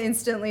both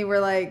instantly were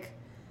like,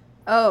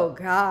 oh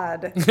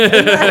God. And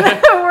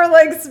then we're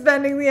like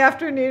spending the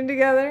afternoon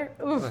together.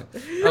 Oof.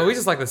 Oh, we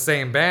just like the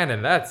same band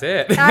and that's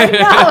it. I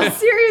know,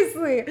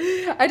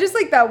 seriously. I just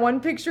like that one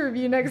picture of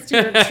you next to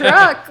your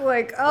truck.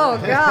 Like, oh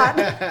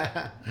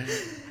God.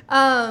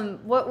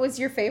 What was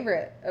your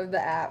favorite of the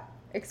app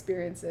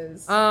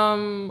experiences?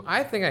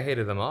 I think I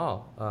hated them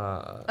all.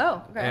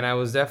 Okay. And I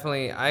was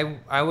definitely,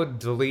 I would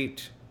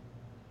delete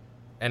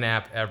an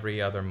app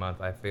every other month.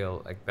 I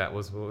feel like that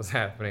was what was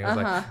happening. I was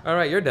like, all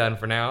right, you're done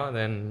for now, and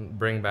then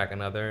bring back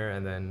another.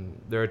 And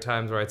then there are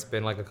times where I'd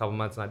spend like a couple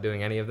months not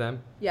doing any of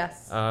them.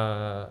 Yes.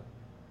 But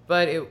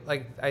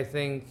I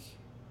think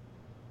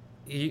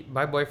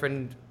my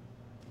boyfriend,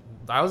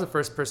 I was the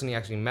first person he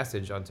actually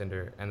messaged on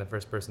Tinder and the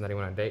first person that he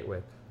went on a date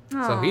with.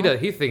 Aww. So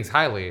he thinks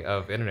highly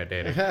of internet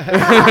dating.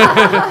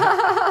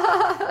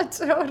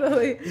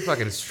 Totally. He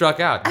fucking struck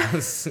out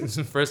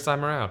first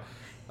time around.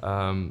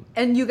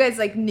 And you guys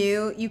like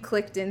knew, you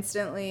clicked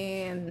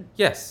instantly and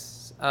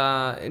yes,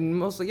 and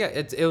mostly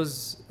it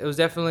was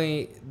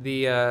definitely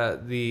the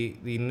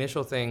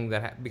initial thing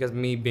that because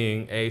me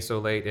being so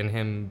late and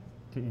him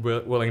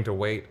willing to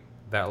wait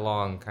that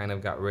long kind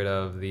of got rid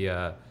of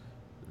a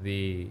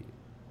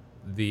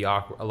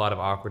lot of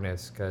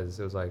awkwardness because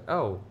it was like,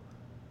 oh,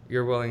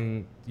 you're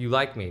willing, you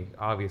like me,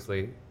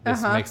 obviously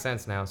this makes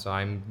sense now, so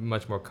I'm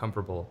much more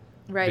comfortable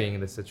being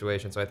in this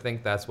situation. So I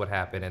think that's what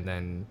happened, and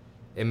then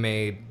it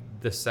made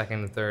the second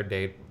and third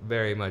date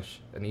very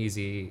much an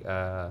easy,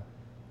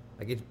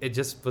 it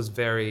just was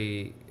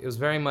it was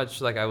very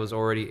much like I was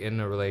already in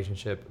a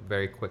relationship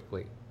very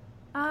quickly.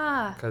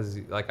 Because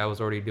like I was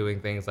already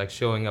doing things like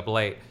showing up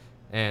late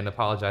and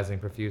apologizing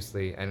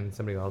profusely, and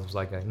somebody else was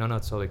like, no,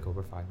 it's totally cool,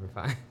 we're fine.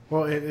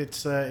 Well,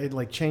 it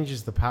like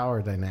changes the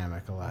power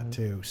dynamic a lot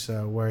too.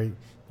 So where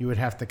you would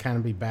have to kind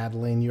of be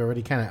battling, you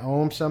already kind of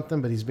owe him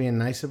something, but he's being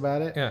nice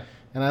about it. Yeah.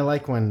 And I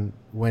like when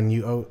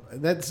you owe.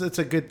 That's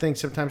a good thing.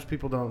 Sometimes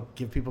people don't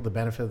give people the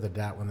benefit of the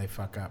doubt when they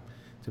fuck up,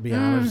 to be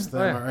honest with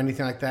them or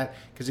anything like that,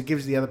 because it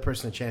gives the other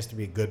person a chance to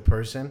be a good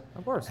person.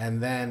 Of course.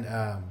 And then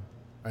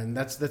And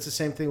that's the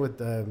same thing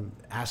with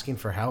asking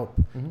for help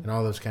and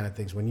all those kind of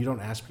things. When you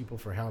don't ask people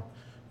for help,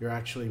 you're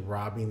actually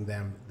robbing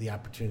them the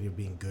opportunity of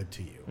being good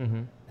to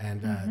you.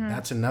 And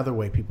that's another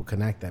way people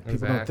connect that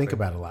people don't think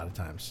about a lot of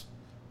times.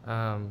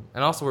 And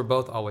also, we're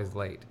both always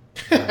late.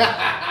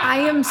 I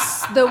am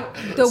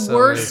the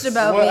worst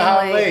about being how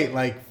late. late?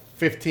 Like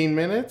 15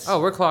 minutes? Oh,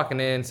 we're clocking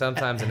in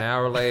sometimes an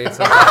hour late.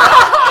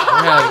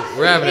 Sometimes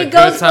we're having a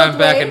good time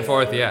back and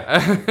forth.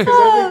 Yeah. Because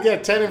I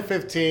think 10 and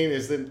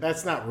 15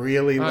 that's not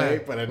really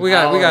late, but we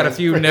got a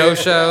few no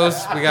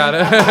shows. We got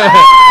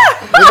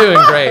we're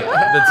doing great.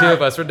 The two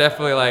of us, we're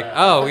definitely like,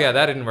 oh yeah,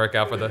 that didn't work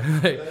out for the.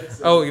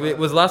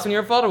 Was the last one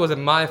your fault or was it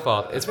my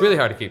fault? It's really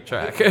hard to keep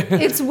track.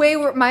 It's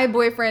my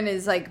boyfriend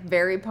is like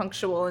very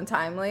punctual and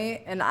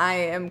timely, and I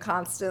am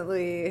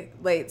constantly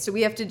late. So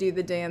we have to do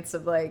the dance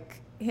of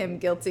like him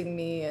guilting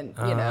me, and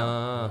you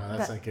know. No,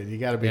 that's not good. You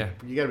gotta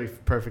be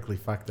perfectly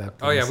fucked up.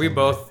 Oh yeah, we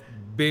both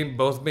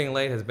being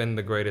late has been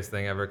the greatest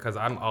thing ever because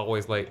I'm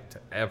always late to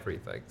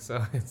everything.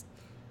 So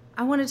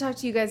I want to talk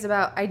to you guys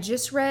about. I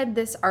just read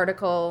this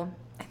article.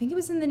 I think it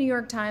was in the New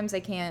York Times. I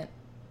can't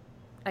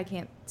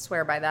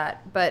swear by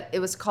that, but it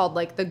was called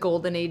like the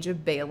golden age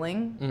of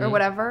bailing or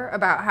whatever,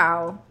 about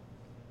how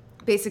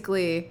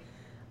basically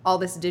all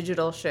this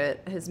digital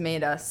shit has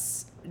made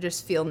us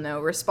just feel no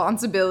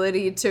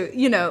responsibility to,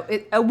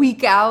 a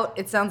week out,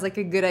 it sounds like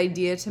a good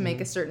idea to make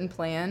a certain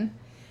plan.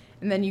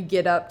 And then you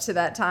get up to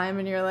that time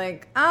and you're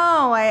like,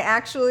 oh,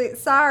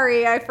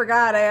 I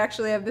forgot. I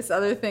actually have this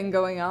other thing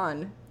going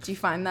on. Do you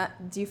find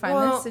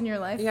this in your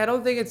life? Yeah, I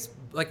don't think it's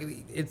like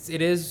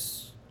it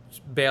is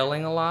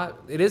bailing a lot.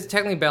 It is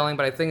technically bailing,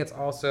 but I think it's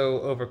also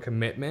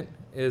overcommitment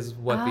is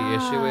what the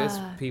issue is.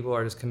 People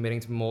are just committing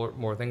to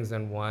more things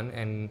than one,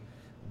 and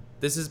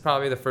this is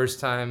probably the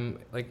first time,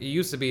 like it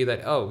used to be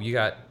that, oh, you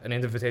got an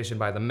invitation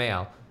by the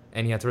mail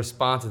and you had to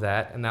respond to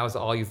that, and that was the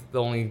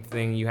only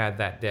thing you had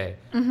that day.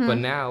 But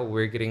now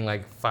we're getting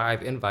like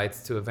 5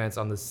 invites to events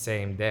on the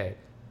same day.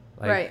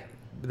 Like, right.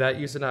 That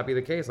used to not be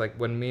the case. Like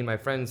when me and my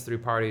friends threw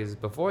parties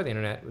before the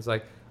internet, it was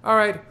like, all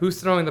right,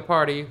 who's throwing the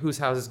party? Whose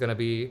house is going to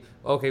be?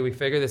 Okay, we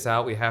figured this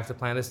out. We have to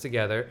plan this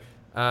together.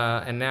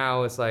 And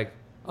now it's like,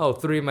 oh,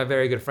 3 of my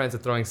very good friends are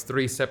throwing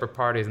 3 separate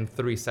parties in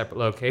 3 separate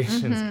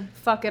locations.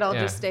 Fuck it, I'll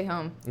just stay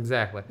home.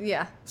 Exactly.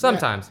 Yeah.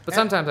 Sometimes. But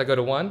sometimes I go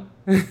to one.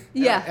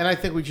 Yeah. And I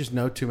think we just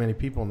know too many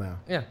people now.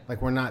 Yeah.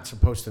 Like, we're not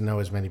supposed to know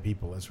as many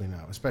people as we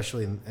know,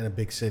 especially in a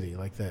big city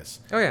like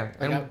this. Oh, yeah.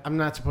 Like, I'm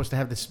not supposed to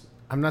have this.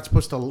 I'm not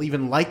supposed to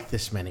even like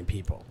this many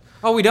people.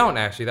 Oh, we don't,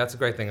 actually. That's a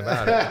great thing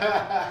about it.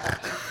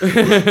 No,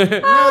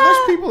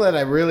 there's people that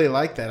I really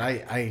like that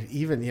I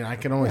even, I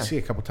can only see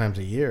a couple times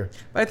a year.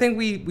 But I think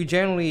we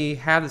generally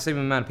have the same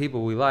amount of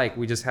people we like.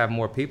 We just have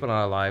more people in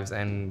our lives,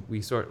 and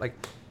we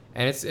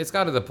and it's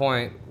got to the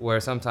point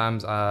where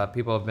sometimes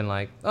people have been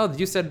like, oh,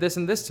 you said this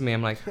and this to me.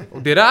 I'm like,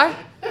 well, did I?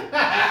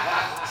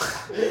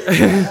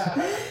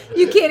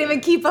 You can't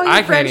even keep all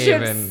your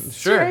friendships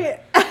straight.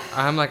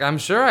 I'm like, I'm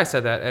sure I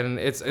said that, and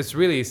it's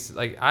really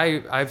like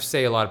I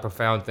say a lot of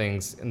profound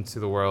things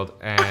into the world,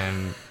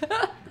 and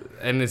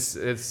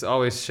it's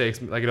always shakes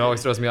me, like it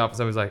always throws me off. And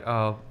somebody's like,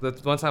 oh,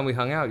 that one time we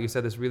hung out, you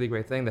said this really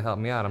great thing to help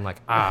me out. I'm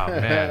like,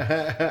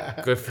 man,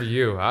 good for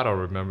you. I don't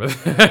remember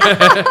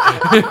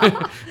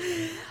that.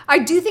 I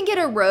do think it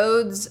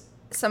erodes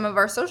some of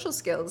our social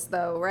skills,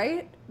 though,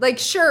 right? Like,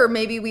 sure,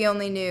 maybe we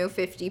only knew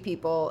 50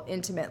 people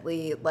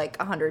intimately like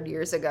 100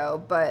 years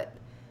ago,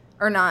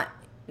 or not.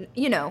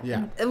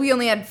 Yeah. We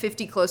only had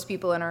 50 close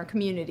people in our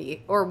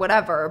community or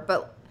whatever,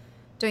 but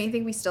don't you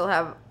think we still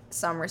have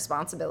some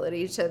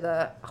responsibility to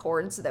the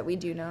hordes that we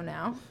do know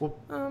now? Well,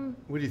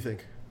 what do you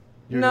think?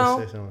 No.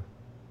 Gonna say something.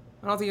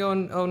 I don't think you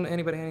own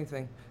anybody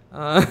anything.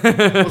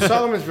 Well,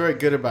 Solomon's very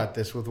good about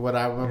this with what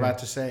I'm about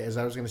to say. As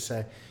I was going to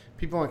say,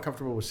 people aren't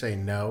comfortable with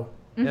saying no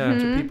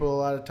to people a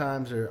lot of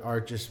times, or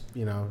are just,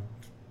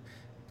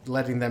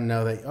 letting them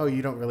know that, oh,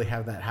 you don't really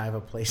have that high of a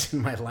place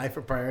in my life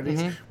or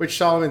priorities, which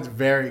Solomon's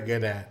very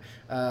good at.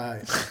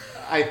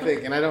 I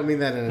think, and I don't mean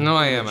that in a No,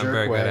 I in a am. I'm jerk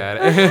very way. good at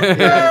it.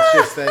 Yeah, it's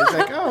just that it's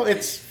like, oh,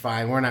 it's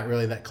fine. We're not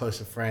really that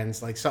close of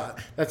friends. Like,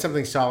 that's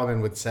something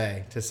Solomon would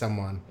say to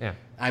someone. Yeah.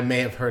 I may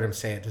have heard him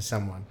say it to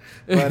someone.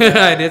 But,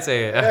 I did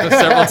say it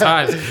several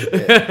times.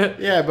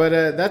 Yeah,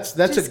 but that's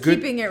Just a good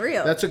keeping it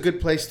real. That's a good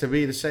place to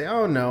be, to say,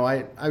 oh no,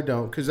 I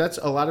don't, because that's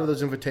a lot of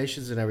those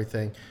invitations and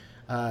everything.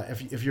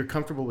 If you're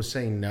comfortable with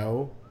saying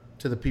no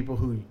to the people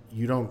who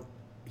you're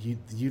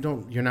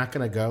not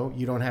going to go,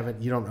 you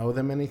don't owe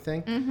them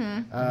anything.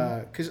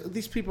 Because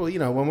these people,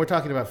 when we're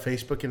talking about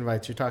Facebook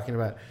invites, you're talking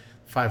about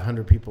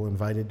 500 people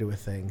invited to a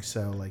thing.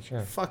 So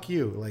fuck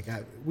you. Like,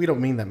 we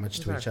don't mean that much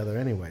to each other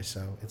anyway.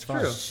 So it's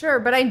fine. Sure.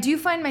 But I do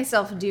find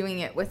myself doing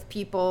it with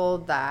people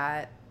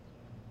that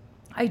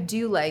I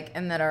do like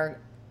and that are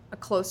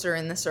closer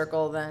in the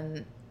circle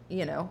than,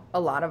 a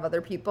lot of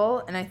other people.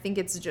 And I think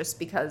it's just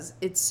because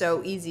it's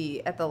so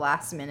easy at the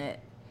last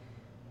minute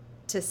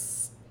to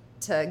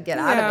get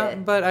out of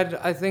it. But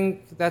I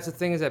think that's the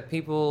thing, is that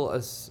people,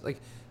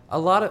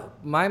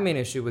 my main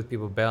issue with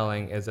people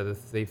bailing is that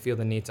if they feel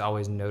the need to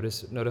always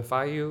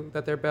notify you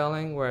that they're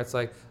bailing, where it's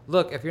like,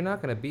 look, if you're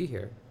not going to be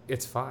here,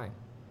 it's fine.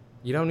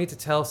 You don't need to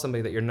tell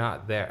somebody that you're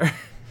not there.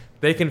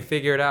 They can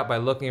figure it out by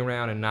looking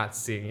around and not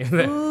seeing you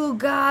there. Ooh,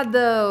 God,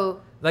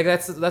 though. Like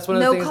that's one of the things.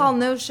 No call,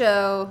 no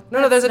show.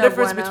 No, there's a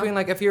difference bueno. between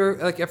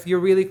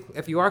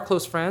if you are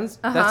close friends,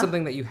 that's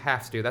something that you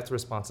have to do. That's a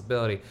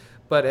responsibility.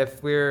 But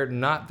if we're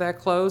not that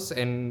close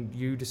and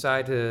you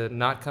decide to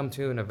not come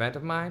to an event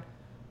of mine,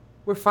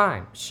 we're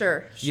fine.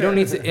 Sure. You don't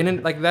need to.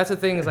 And that's the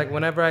thing is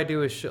whenever I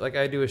do a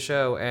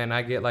show and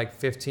I get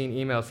 15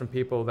 emails from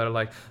people that are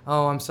like,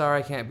 "Oh, I'm sorry,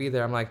 I can't be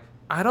there." I'm like,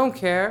 I don't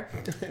care.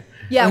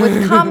 Yeah,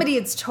 with comedy,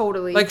 it's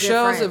totally different.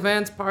 Shows,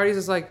 events, parties.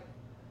 It's like,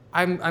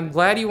 I'm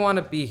glad you want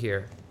to be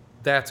here.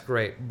 That's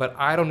great, but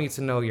I don't need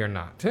to know you're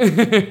not.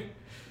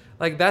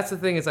 That's the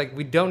thing. Is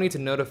we don't need to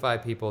notify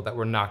people that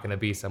we're not going to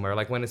be somewhere.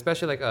 When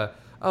especially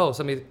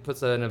somebody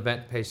puts an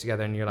event page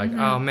together and you're like,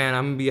 oh man,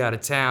 I'm gonna be out of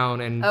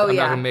town and I'm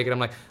not gonna make it. I'm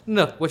like,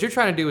 no, what you're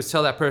trying to do is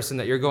tell that person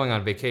that you're going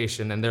on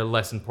vacation and they're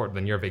less important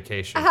than your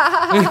vacation.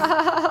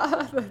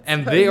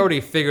 And they already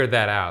figured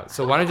that out.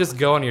 So why don't you just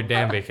go on your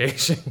damn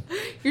vacation?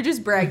 You're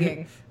just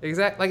bragging.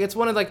 Exactly. It's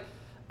one of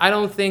I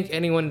don't think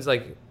anyone's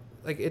I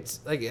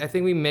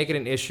think we make it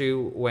an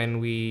issue when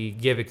we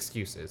give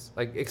excuses.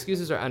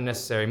 Excuses are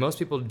unnecessary. Most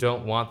people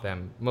don't want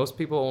them. Most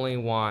people only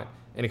want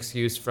an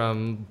excuse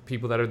from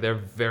people that they're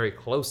very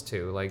close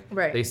to.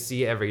 Right. They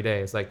see every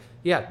day. It's I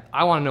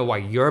want to know why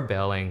you're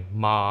bailing,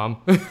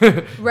 Mom.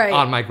 Right.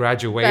 On my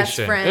graduation.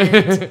 Best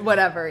friend,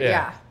 whatever.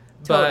 Yeah.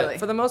 Totally. But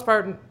for the most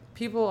part,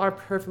 people are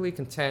perfectly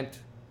content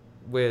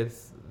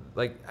with,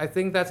 I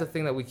think that's a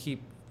thing that we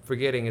keep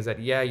forgetting is that,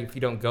 if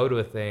you don't go to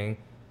a thing,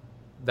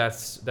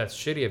 that's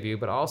shitty of you,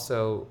 but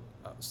also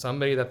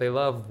somebody that they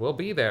love will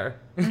be there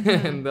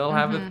and they'll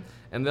have it,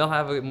 and they'll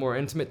have a more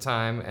intimate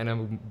time and a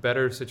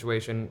better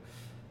situation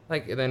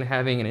than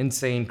having an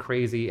insane,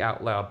 crazy,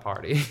 out loud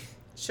party.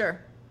 Sure.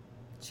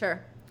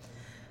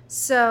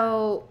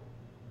 So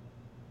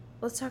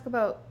let's talk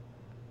about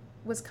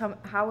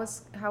how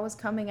was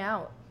coming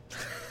out.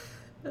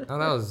 Oh, that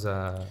was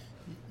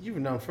You've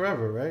known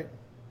forever, right?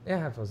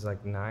 Yeah, I was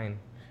 9.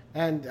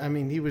 And I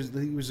mean, he was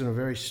in a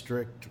very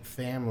strict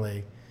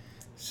family.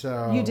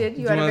 So you did.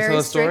 You had a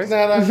very strict.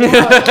 No.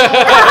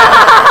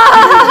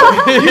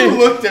 You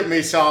looked at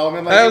me,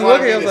 Solomon. I was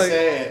looking. I was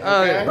say it,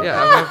 okay?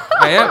 Yeah,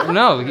 I am.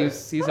 No,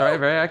 he's all right,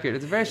 very accurate.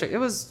 It's very strict. It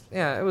wasn't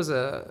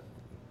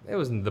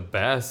the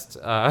best,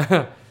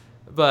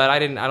 but I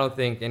don't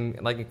think,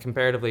 and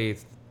comparatively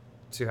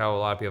to how a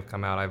lot of people have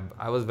come out,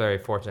 I was very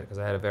fortunate because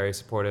I had a very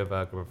supportive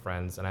group of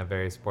friends and I have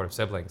very supportive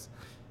siblings.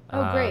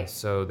 Oh, great.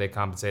 So they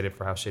compensated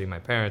for how shitty my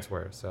parents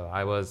were. So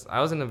I was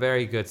in a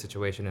very good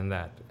situation in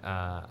that.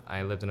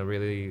 I lived in a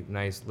really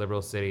nice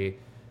liberal city.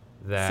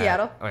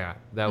 Seattle? Oh, yeah.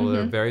 That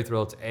were very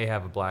thrilled to A,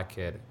 have a black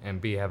kid,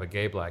 and B, have a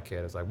gay black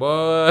kid. It's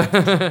what?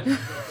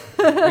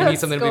 We need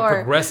something to be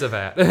progressive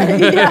at.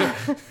 Yeah.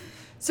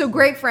 So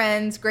great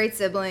friends, great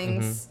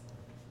siblings.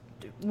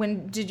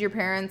 When did your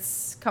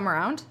parents come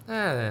around?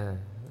 They're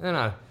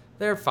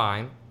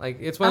fine.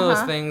 It's one of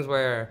those things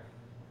where,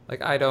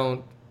 I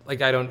don't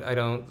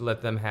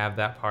let them have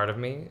that part of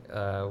me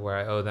where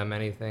I owe them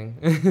anything.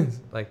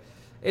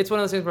 It's one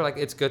of those things where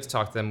it's good to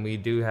talk to them. We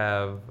do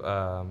have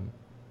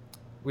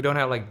we don't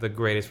have the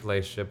greatest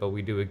relationship, but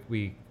we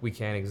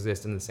can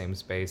exist in the same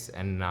space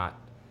and not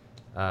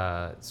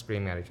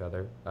screaming at each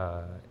other.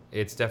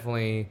 It's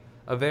definitely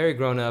a very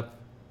grown up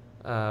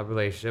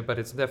relationship, but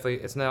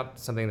it's not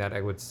something that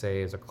I would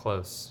say is a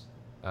close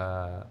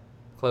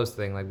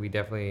thing.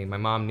 My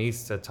mom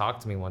needs to talk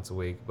to me once a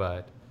week,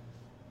 but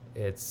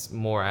it's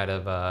more out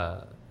of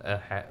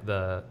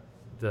the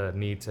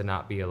need to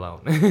not be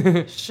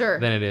alone. Sure.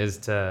 Than it is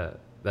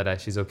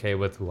that she's okay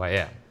with who I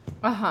am.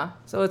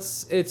 So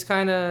it's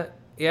kind of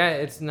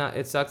it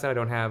sucks that I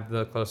don't have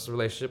the closest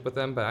relationship with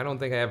them, but I don't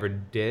think I ever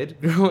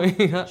did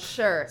growing up.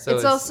 Sure. So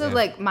it's also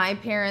my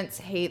parents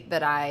hate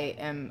that I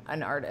am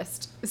an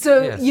artist.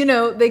 So,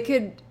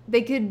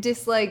 they could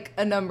dislike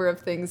a number of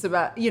things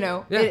about,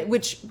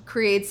 which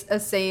creates a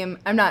same,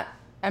 I'm not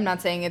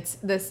saying it's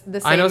the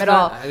same at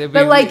all,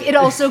 but it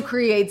also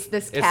creates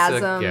this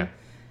chasm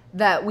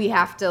that we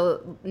have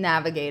to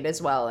navigate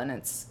as well, and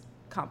it's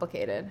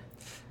complicated.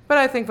 But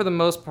I think for the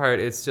most part,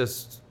 it's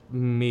just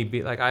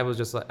me I was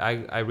just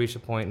I reached a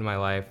point in my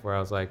life where I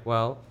was like,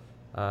 well,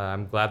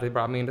 I'm glad they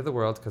brought me into the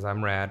world because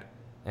I'm rad,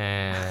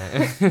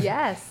 and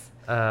yes.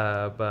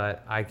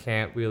 But I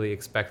can't really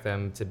expect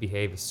them to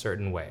behave a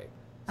certain way.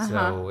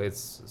 So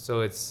it's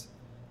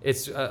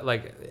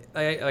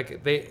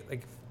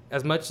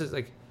as much as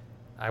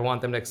I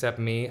want them to accept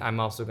me, I'm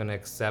also going to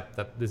accept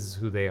that this is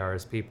who they are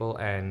as people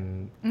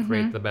and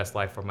create the best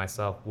life for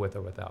myself with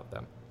or without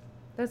them.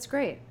 That's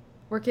great.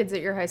 Were kids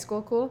at your high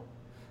school cool?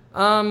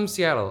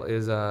 Seattle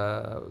is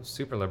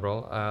super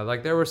liberal.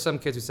 There were some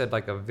kids who said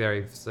a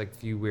very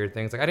few weird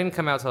things. I didn't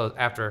come out till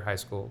after high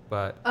school,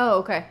 but oh,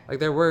 okay.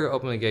 There were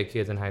openly gay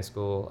kids in high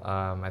school.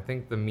 I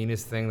think the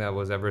meanest thing that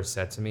was ever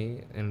said to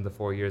me in the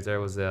 4 years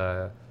there was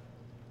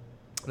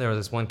there was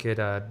this one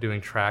kid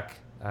doing track,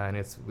 and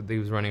he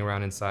was running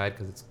around inside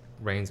because it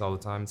rains all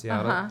the time in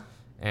Seattle.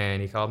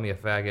 And he called me a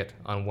faggot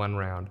on one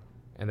round,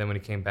 and then when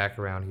he came back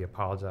around, he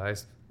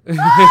apologized.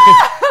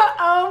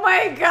 Oh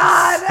my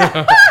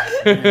God!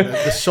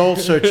 The soul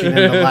searching in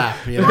the lap,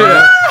 you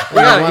know.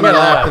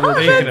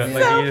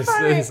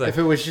 If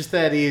it was just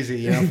that easy,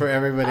 you know, for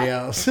everybody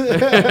else,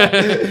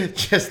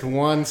 just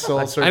one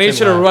soul searching. I need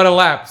you to run a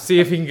lap, see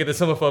if he can get this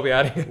homophobia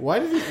out of here. Why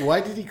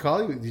did he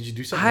call you? Did you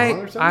do something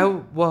wrong or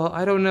something?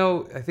 I don't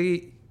know.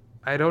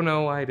 I don't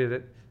know why I did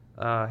it.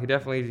 He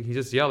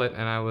just yelled it,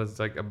 and I was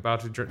like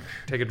about to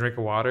take a drink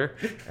of water,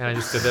 and I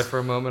just stood there for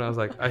a moment. I was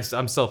like,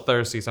 I'm still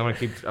thirsty, so I'm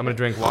gonna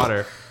drink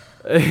water.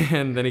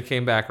 And then he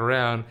came back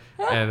around,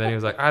 and then he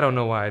was like, I don't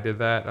know why I did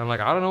that. And I'm like,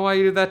 I don't know why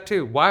you did that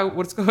too. Why?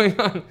 What's going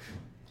on?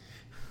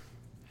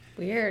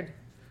 Weird.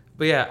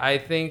 But yeah, I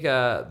think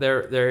there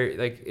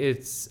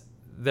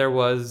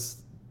was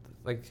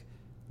like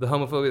the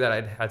homophobia that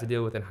I had to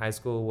deal with in high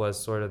school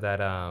was sort of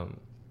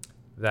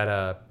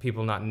that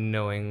people not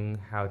knowing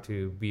how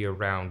to be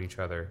around each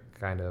other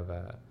kind of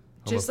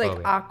just like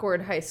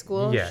awkward high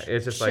school. Yeah,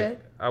 it's just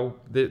shit. like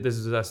this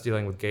is us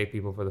dealing with gay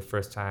people for the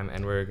first time,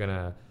 and we're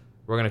gonna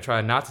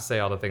try not to say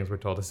all the things we're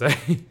told to say.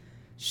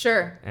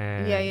 Sure.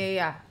 And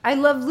yeah. I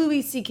love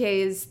Louis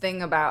C.K.'s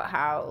thing about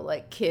how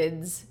like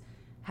kids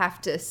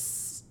have to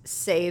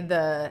say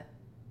the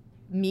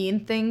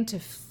mean thing to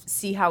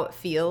see how it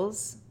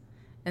feels,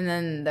 and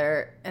then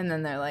they're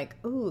like,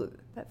 ooh,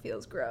 that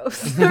feels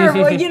gross, or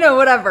well, you know,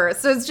 whatever.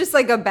 So it's just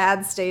like a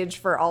bad stage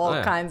for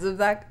all kinds of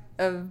that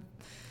of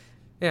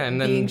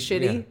and then being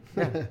shitty.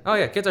 Yeah. Oh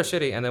yeah, kids are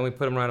shitty, and then we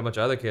put them around a bunch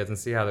of other kids and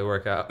see how they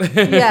work out.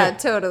 Yeah,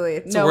 totally.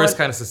 It's the worst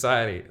kind of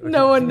society.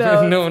 No one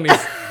knows. No one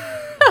needs.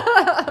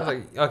 I was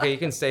like, okay, you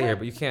can stay here,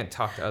 but you can't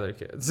talk to other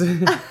kids.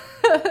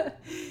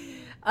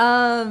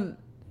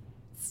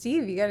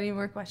 Steve, you got any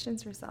more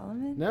questions for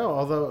Solomon? No,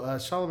 although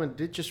Solomon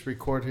did just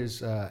record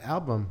his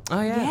album.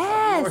 Oh yeah,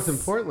 yes. North in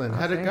Portland.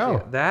 How'd it go?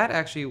 You. That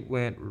actually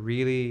went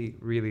really,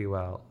 really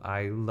well.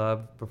 I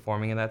love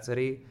performing in that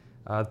city.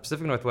 The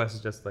Pacific Northwest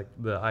is just like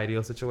the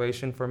ideal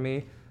situation for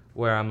me,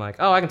 where I'm like,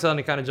 oh, I can tell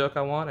any kind of joke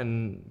I want,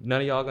 and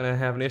none of y'all gonna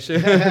have an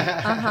issue.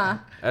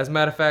 As a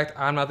matter of fact,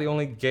 I'm not the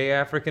only gay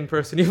African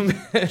person you've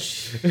met.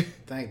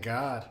 Thank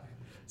God.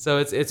 So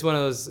it's one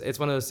of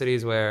those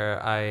cities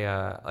where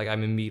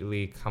I'm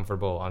immediately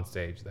comfortable on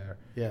stage there.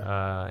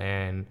 Yeah.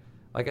 And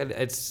like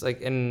it's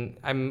like, and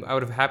I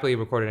would have happily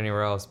recorded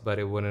anywhere else, but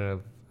I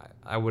wouldn't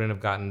have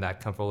gotten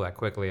that comfortable that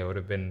quickly. I would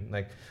have been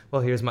like,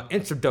 well, here's my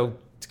intro to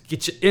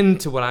get you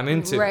into what I'm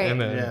into, right?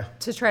 And then,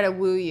 to try to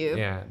woo you.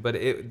 Yeah, but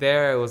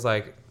it was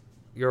like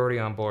you're already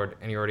on board,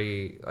 and you're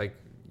already like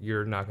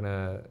you're not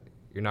gonna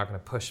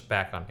push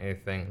back on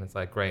anything. And it's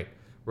like, great,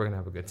 we're gonna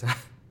have a good time.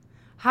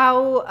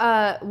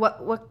 How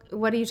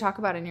what do you talk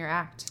about in your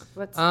act?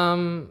 It's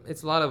a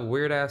lot of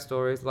weird ass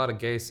stories, a lot of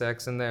gay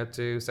sex in there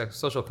too,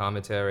 social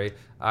commentary.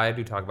 I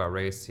do talk about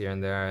race here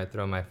and there. I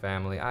throw my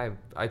family. I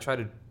try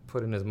to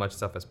put in as much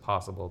stuff as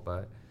possible,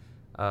 but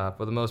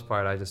for the most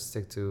part, I just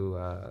stick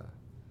to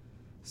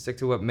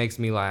what makes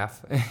me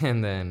laugh,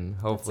 and then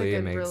hopefully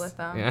it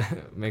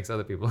makes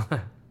other people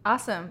laugh.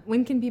 Awesome.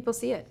 When can people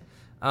see it?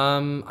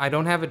 I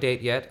don't have a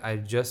date yet. I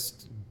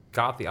just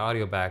got the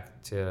audio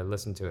back to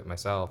listen to it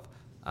myself.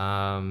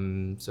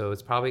 So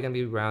it's probably going to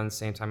be around the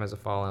same time as the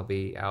fall. I'll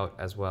be out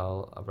as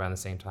well around the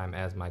same time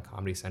as my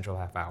Comedy Central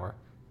half hour.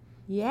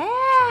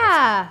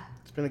 Yeah.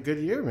 It's been a good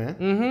year, man.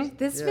 Mm-hmm.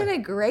 This has been a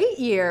great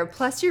year.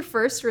 Plus your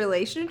first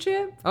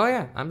relationship. Oh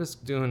yeah, I'm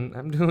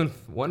doing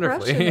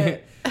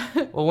wonderfully.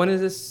 Well, when is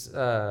this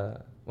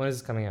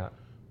coming out?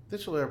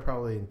 This will air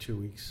probably in 2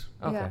 weeks.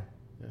 Okay.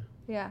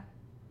 Yeah.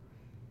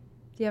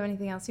 Do you have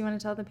anything else you want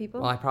to tell the people?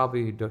 Well, I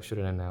probably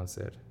shouldn't announce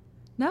it.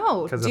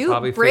 No,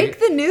 dude, break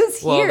the news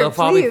here, well, they'll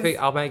probably please.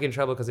 I'll make in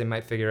trouble because they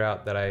might figure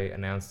out that I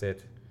announced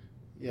it.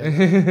 Yeah,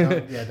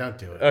 don't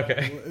do it.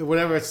 Okay.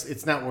 Whatever,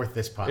 it's not worth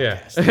this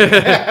podcast.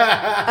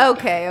 Yeah.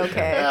 Okay.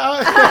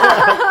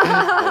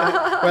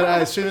 But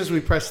as soon as we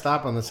press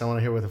stop on this, I want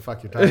to hear what the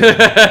fuck you're talking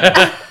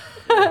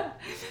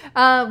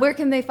about. Where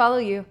can they follow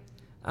you?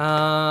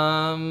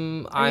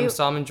 I'm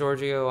Solomon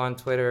Georgio on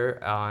Twitter,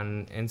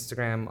 on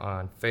Instagram,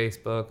 on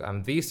Facebook.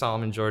 I'm the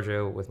Solomon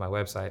Georgio with my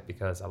website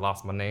because I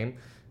lost my name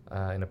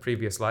in a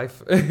previous life.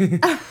 So it's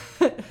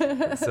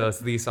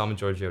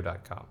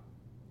thesolomongeorgio.com.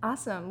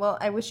 Awesome. Well,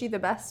 I wish you the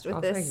best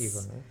with Thank this you,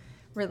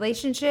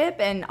 relationship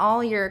and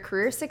all your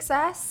career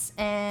success.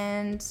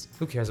 And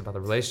who cares about the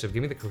relationship?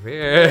 Give me the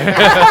career.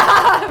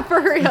 For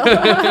real.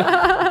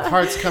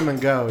 Hearts come and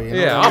go. You know?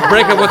 Yeah, I'll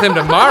break up with him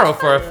tomorrow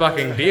for a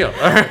fucking deal.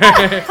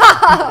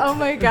 Oh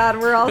my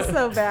God, we're all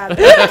so bad.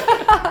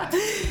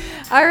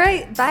 All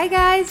right, bye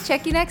guys.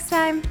 Check you next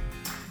time.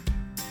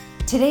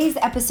 Today's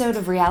episode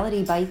of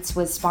Reality Bites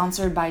was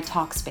sponsored by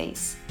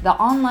Talkspace, the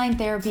online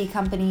therapy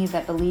company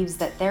that believes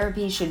that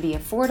therapy should be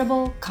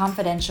affordable,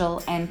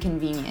 confidential, and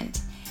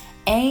convenient.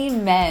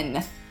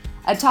 Amen.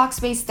 A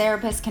Talkspace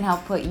therapist can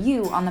help put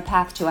you on the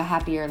path to a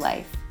happier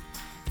life.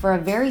 For a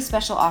very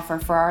special offer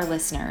for our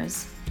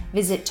listeners,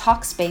 visit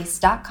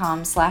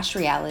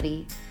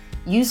Talkspace.com/reality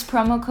Use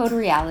promo code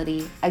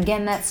REALITY.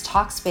 Again, that's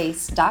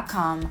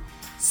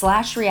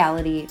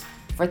Talkspace.com/reality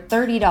for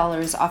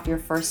 $30 off your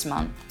first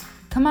month.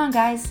 Come on,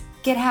 guys,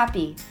 get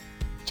happy.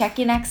 Check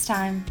you next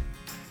time.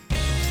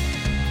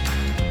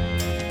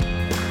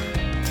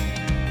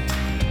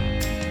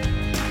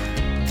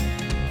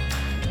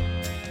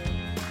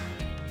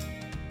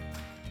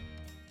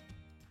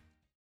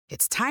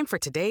 It's time for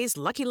today's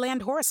Lucky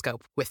Land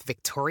horoscope with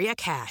Victoria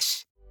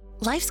Cash.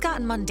 Life's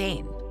gotten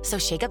mundane, so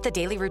shake up the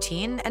daily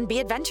routine and be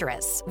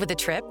adventurous with a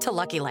trip to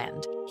Lucky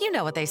Land. You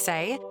know what they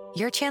say,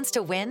 your chance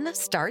to win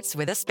starts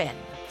with a spin.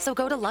 So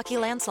go to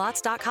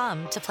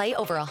LuckyLandSlots.com to play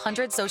over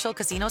 100 social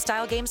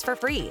casino-style games for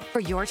free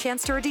for your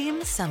chance to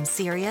redeem some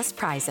serious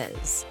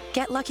prizes.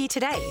 Get lucky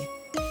today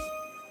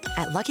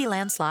at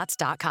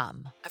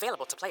LuckyLandSlots.com.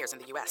 Available to players in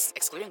the U.S.,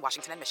 excluding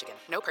Washington and Michigan.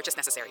 No purchase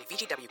necessary.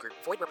 VGW Group.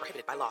 Void where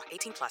prohibited by law.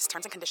 18+.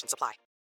 Terms and conditions apply.